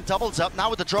 tucks it up and doubles up.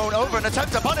 Now with the drone over, an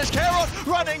attempt to punish Caron,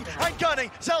 running and gunning.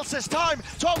 Zelsys time,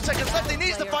 12 seconds left. He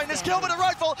needs to find this kill, but the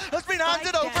rifle has been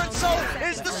handed over, and so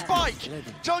is the spike.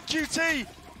 John QT,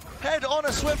 head on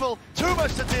a swivel. Too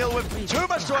much to deal with, too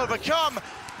much to overcome,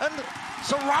 and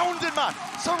surrounded, man,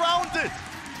 surrounded.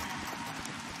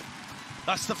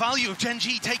 That's the value of Gen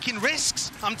G taking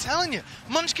risks. I'm telling you,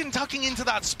 Munchkin tucking into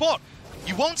that spot.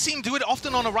 You won't see him do it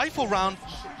often on a rifle round.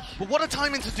 But what a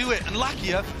timing to do it, and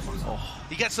Lakia,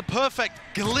 he gets the perfect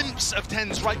glimpse of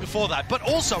 10s right before that. But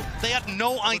also, they had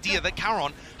no idea that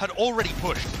Caron had already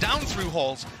pushed down through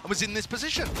halls and was in this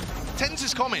position. 10s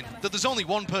is coming that there's only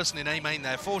one person in A main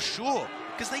there for sure,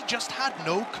 because they just had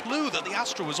no clue that the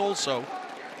Astra was also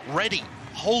ready,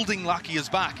 holding Lakia's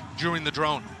back during the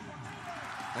drone.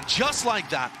 And just like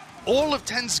that, all of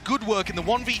 10's good work in the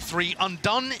 1v3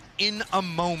 undone in a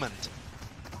moment.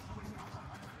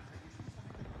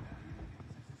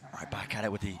 Right back at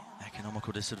it with the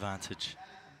economical disadvantage.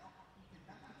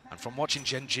 And from watching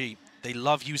Gen G, they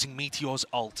love using Meteor's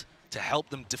ult to help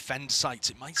them defend sites.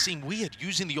 It might seem weird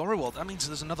using the Aura ult. That means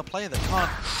there's another player that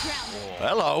can't. Oh,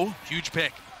 hello. Huge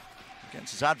pick.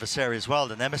 Against his adversary as well.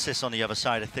 The Nemesis on the other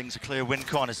side of things. A clear win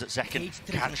con is that Zekken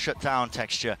can shut down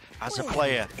Texture as a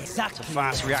player. It's a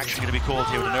fast reaction going to be called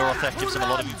here with a neural theft. Gives him a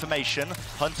lot of information.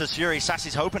 Hunter's Fury.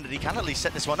 Sassy's hoping that he can at least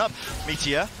set this one up.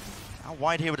 Meteor. Now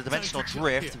wide here with a dimensional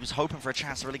drift. He was hoping for a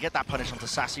chance to really get that punish onto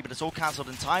Sassy, but it's all cancelled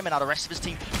in time, and now the rest of his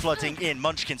team flooding in.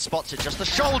 Munchkin spots it, just the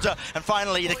shoulder, and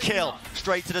finally the kill.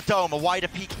 Straight to the dome, a wider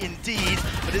peak indeed,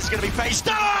 but this is going to be face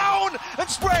down and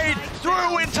sprayed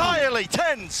through entirely.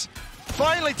 10s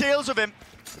finally deals with him.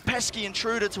 Pesky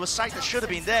intruder to a site that should have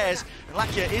been theirs, and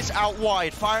Lakia is out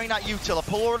wide, firing that util. A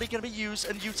pull already going to be used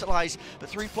and utilised, but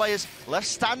 3 players left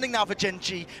standing now for Gen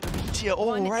G. Meteor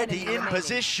already in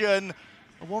position.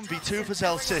 A 1v2 for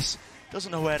Zelsys.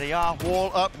 Doesn't know where they are. Wall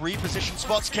up, reposition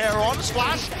spots. Caron,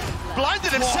 splash.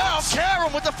 Blinded himself.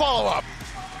 Caron with the follow-up.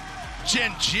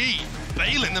 Gen G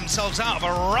bailing themselves out of a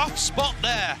rough spot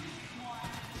there.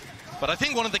 But I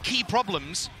think one of the key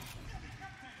problems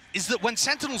is that when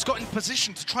Sentinels got in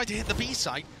position to try to hit the B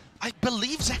site, I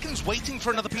believe Zekken's waiting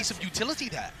for another piece of utility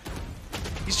there.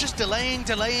 He's just delaying,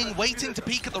 waiting to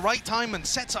peek at the right time and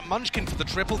sets up Munchkin for the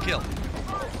triple kill.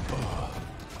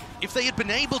 If they had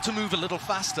been able to move a little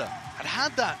faster,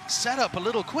 had that set up a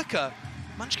little quicker,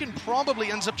 Munchkin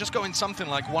probably ends up just going something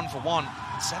like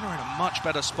 1-for-1. SEN are in a much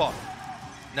better spot.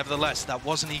 Nevertheless, that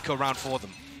was an eco round for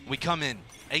them. We come in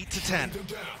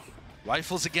 8-10.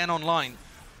 Rifles again online.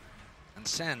 And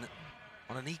SEN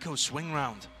on an eco swing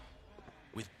round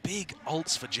with big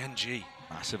ults for Gen G.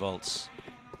 Massive ults.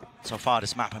 So far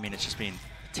this map, I mean, it's just been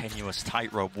a tenuous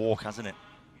tightrope walk, hasn't it?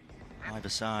 Either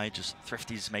side, just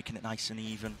Thrifty's making it nice and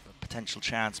even, a potential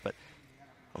chance, but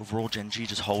overall Gen G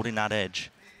just holding that edge.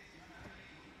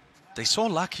 They saw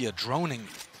Lakia droning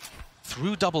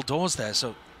through double doors there,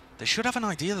 so they should have an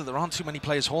idea that there aren't too many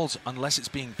players' halls unless it's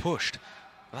being pushed.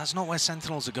 But that's not where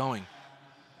Sentinels are going.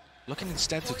 Looking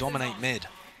instead to dominate mid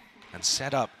and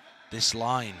set up this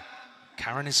line.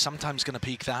 Karen is sometimes going to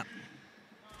peek that,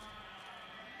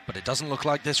 but it doesn't look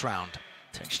like this round.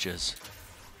 Textures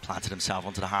planted himself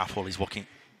onto the half wall. He's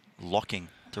locking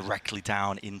directly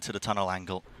down into the tunnel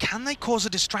angle. Can they cause a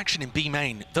distraction in B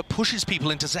main that pushes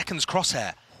people into Zeken's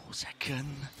crosshair? Oh, Zeken.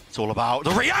 It's all about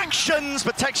the reactions,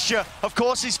 but Texture, of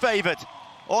course, he's favored.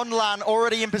 On LAN,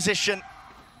 already in position.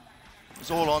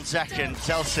 It's all on Zeken.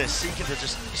 Celsius seeking to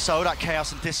just sow that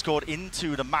chaos and discord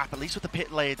into the map, at least with the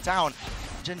pit laid down.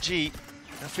 Gen G,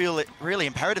 I feel it really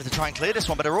imperative to try and clear this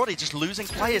one, but they're already just losing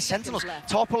players. Sentinels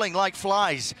toppling like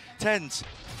flies. Tens,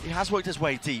 he has worked his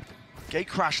way deep. Gate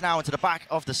crash now into the back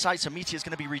of the site, so Meteor's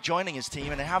going to be rejoining his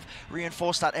team, and they have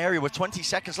reinforced that area with 20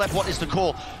 seconds left. What is the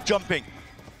call? Jumping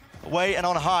away and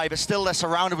on high, but still they're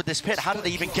surrounded with this pit. How did they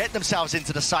even get themselves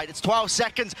into the site? It's 12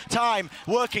 seconds time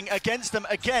working against them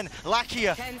again.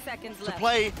 Lakia to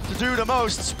play to do the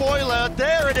most. Spoiler,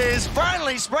 there it is.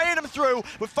 Finally spraying them through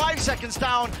with 5 seconds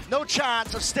down. No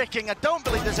chance of sticking. I don't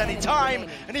believe there's any time.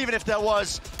 And even if there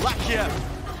was, Lakia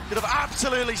could have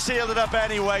absolutely sealed it up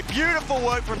anyway. Beautiful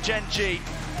work from Gen G.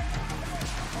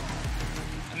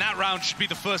 And that round should be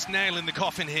the first nail in the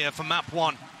coffin here for map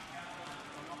 1.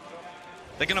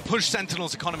 They're going to push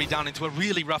Sentinel's economy down into a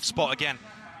really rough spot again.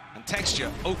 And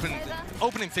Texture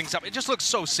opening things up. It just looks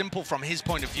so simple from his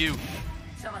point of view.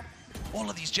 All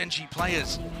of these Gen G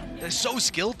players, they're so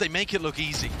skilled, they make it look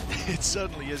easy. It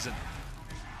certainly isn't.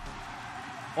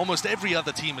 Almost every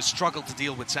other team has struggled to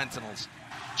deal with Sentinels.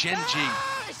 Gen G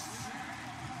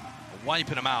are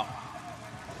wiping them out.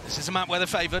 This is a map where they're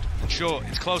favored, and sure,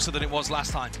 it's closer than it was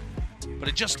last time.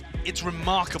 But it's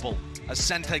remarkable as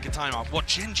SEN take a timeout, what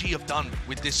Gen G have done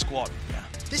with this squad. Yeah.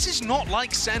 This is not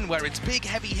like SEN, where it's big,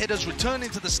 heavy hitters returning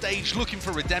to the stage looking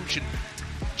for redemption.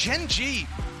 Gen G,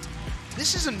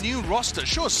 this is a new roster.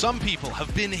 Sure, some people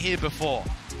have been here before,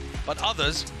 but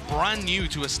others brand new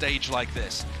to a stage like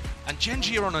this. And Gen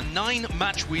G are on a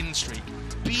 9-match win streak,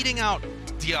 beating out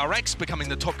DRX, becoming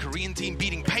the top Korean team,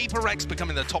 beating HyperX,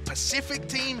 becoming the top Pacific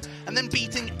team, and then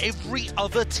beating every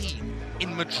other team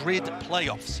in Madrid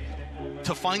playoffs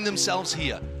to find themselves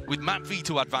here with map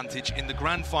V2 advantage in the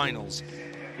grand finals,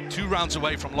 2 rounds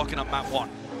away from locking up map 1.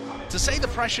 To say the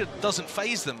pressure doesn't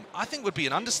faze them, I think would be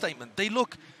an understatement. They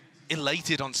look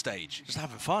elated on stage. Just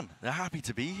having fun. They're happy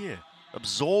to be here,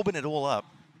 absorbing it all up.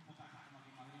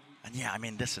 And yeah, I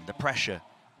mean, listen, the pressure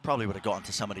probably would have gotten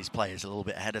to some of these players a little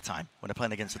bit ahead of time when they're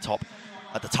playing against the top,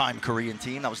 at the time, Korean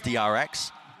team. That was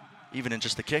DRX, even in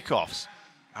just the kickoffs.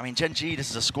 I mean, Gen G,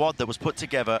 this is a squad that was put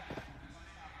together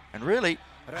and really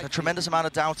had a tremendous amount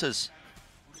of doubters.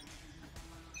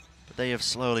 But they have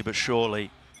slowly but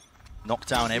surely knocked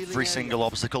down every single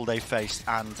obstacle they faced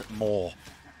and more.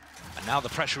 And now the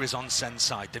pressure is on SEN's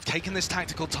side. They've taken this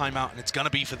tactical timeout, and it's going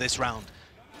to be for this round.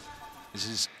 This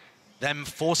is them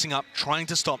forcing up, trying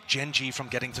to stop Gen G from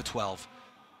getting to 12.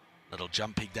 Little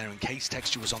jump peek there in case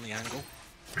Texture was on the angle.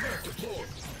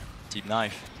 Deep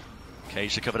knife.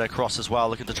 Cage to cover their cross as well,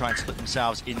 looking to try and split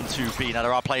themselves into B. Now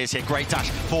there are players here, great dash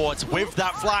forwards with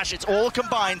that flash. It's all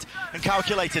combined and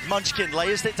calculated. Munchkin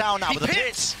layers it down now with the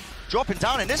pits. Dropping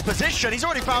down in this position. He's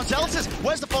already found Celsius.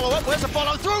 Where's the follow-up? Where's the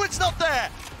follow-through? It's not there.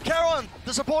 Caron,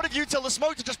 the supportive util, the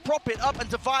smoke to just prop it up and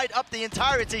divide up the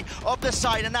entirety of the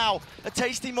site. And now a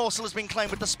tasty morsel has been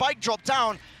claimed with the spike drop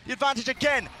down. The advantage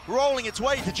again, rolling its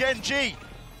way to Gen G.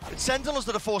 It's Sentinels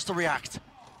that are forced to react.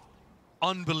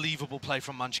 Unbelievable play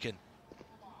from Munchkin.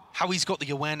 How he's got the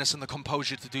awareness and the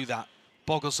composure to do that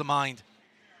boggles the mind.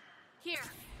 Here.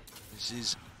 This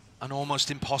is an almost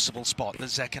impossible spot that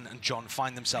Zeken and John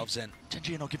find themselves in. Gen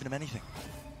G are not giving them anything.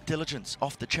 Diligence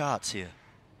off the charts here.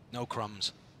 No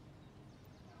crumbs.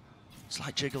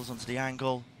 Slight jiggles onto the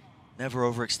angle, never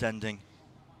overextending.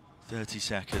 30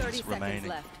 seconds remaining.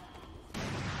 Left.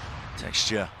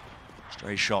 Texture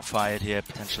Stray shot fired here,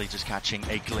 potentially just catching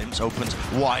a glimpse. Opens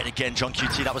wide again, John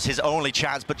QT, that was his only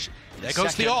chance, but there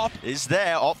goes the op. Is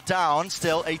there, op down,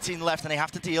 still 18 left, and they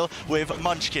have to deal with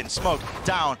Munchkin. Smoke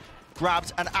down,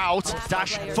 grabbed and out,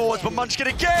 dash forwards, but Munchkin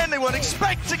again, they weren't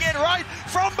expecting it, right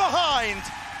from behind.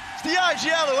 It's the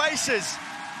IGL Oasis.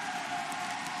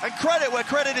 And credit where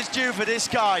credit is due for this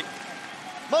guy.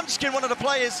 Munchkin, one of the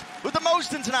players with the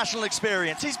most international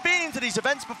experience. He's been to these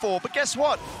events before, but guess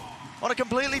what? On a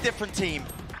completely different team.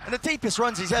 And the deepest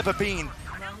runs he's ever been,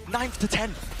 9th to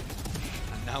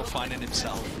 10th. And now finding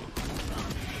himself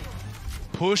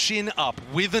pushing up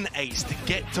with an ace to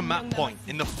get to map point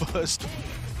in the first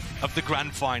of the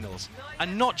grand finals.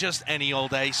 And not just any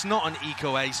old ace, not an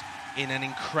eco ace, in an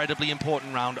incredibly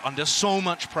important round under so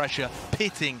much pressure,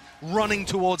 pitting, running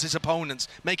towards his opponents,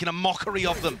 making a mockery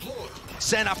of them.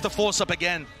 SEN have to force up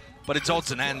again, but it's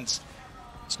odds and ends.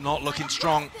 It's not looking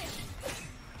strong.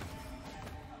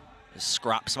 It's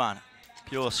scraps, man.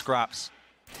 Pure scraps.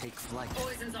 Take flight.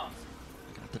 Gonna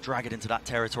have to drag it into that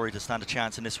territory to stand a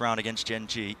chance in this round against Gen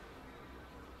G.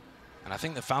 And I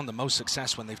think they've found the most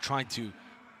success when they've tried to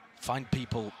find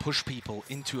people, push people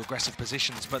into aggressive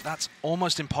positions, but that's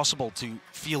almost impossible to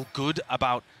feel good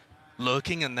about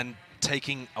lurking and then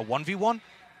taking a 1v1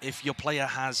 if your player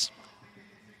has,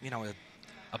 you know,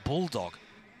 a bulldog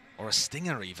or a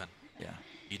stinger even. Yeah.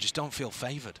 You just don't feel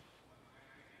favored.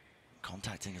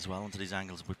 Contacting as well onto these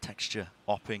angles with texture,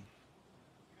 opping.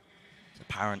 It's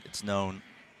apparent, it's known.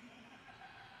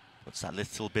 Puts that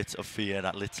little bit of fear,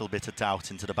 that little bit of doubt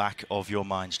into the back of your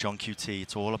minds. John QT,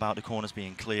 it's all about the corners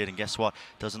being cleared, and guess what?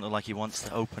 Doesn't look like he wants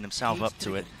to open himself up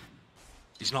to it.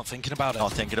 He's not thinking about it.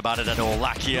 Not thinking about it at all.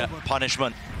 Lakia,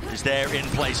 punishment is there in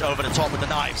place, over the top with the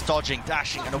knives, dodging,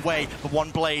 dashing, and away for one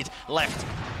blade left.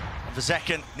 And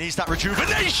Vezekin needs that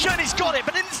rejuvenation, he's got it,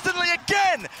 but instantly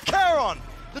again, Charon,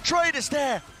 the trade is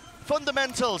there.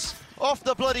 Fundamentals off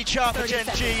the bloody chart for Gen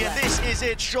G, and this is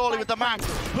it, surely, with the map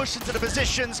pushed into the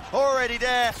positions, already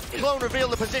there. Clone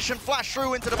revealed the position, flash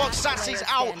through into the box, Sassy's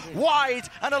out, wide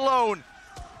and alone.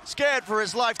 Scared for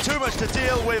his life, too much to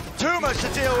deal with,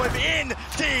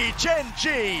 indeed. Gen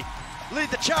G lead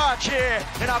the charge here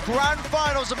in our grand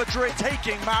finals of Madrid,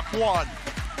 taking map 1.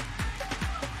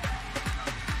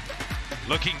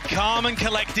 Looking calm and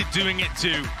collected, doing it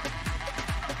too.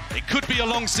 It could be a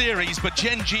long series, but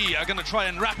Gen G are going to try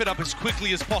and wrap it up as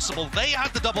quickly as possible. They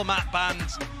had the double map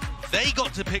bans, they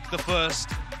got to pick the first,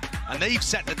 and they've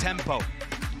set the tempo.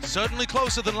 Certainly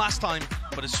closer than last time,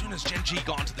 but as soon as Gen G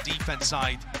got onto the defense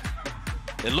side,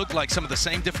 it looked like some of the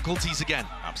same difficulties again.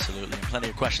 Absolutely, and plenty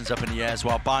of questions up in the air as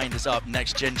well. Bind is up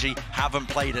next. Gen G haven't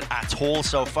played it at all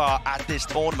so far at this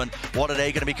tournament. What are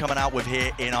they going to be coming out with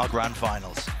here in our grand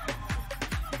finals?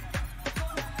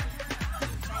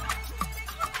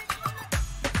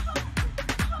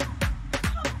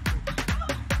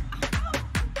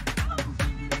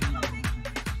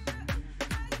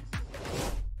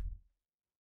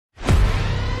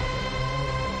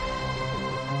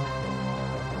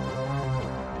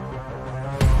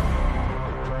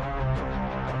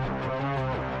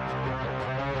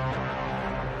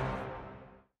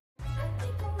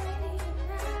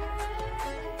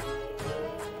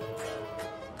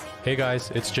 Hey guys,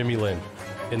 it's Jimmy Lin.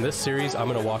 In this series, I'm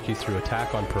going to walk you through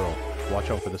Attack on Pearl. Watch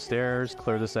out for the stairs,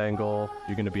 clear this angle,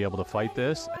 you're going to be able to fight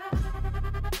this.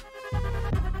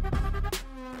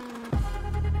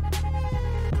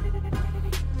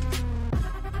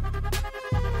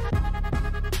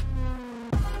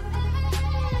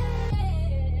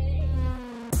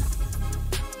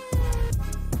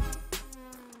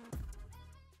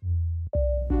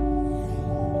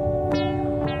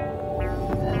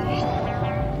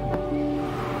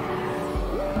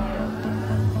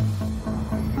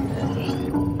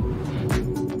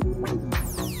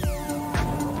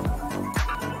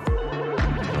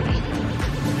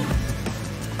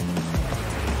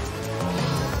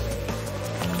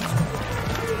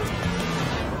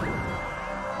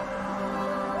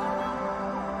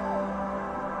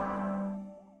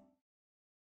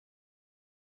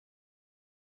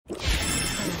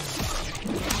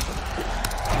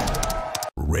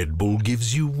 Red Bull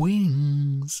gives you wings.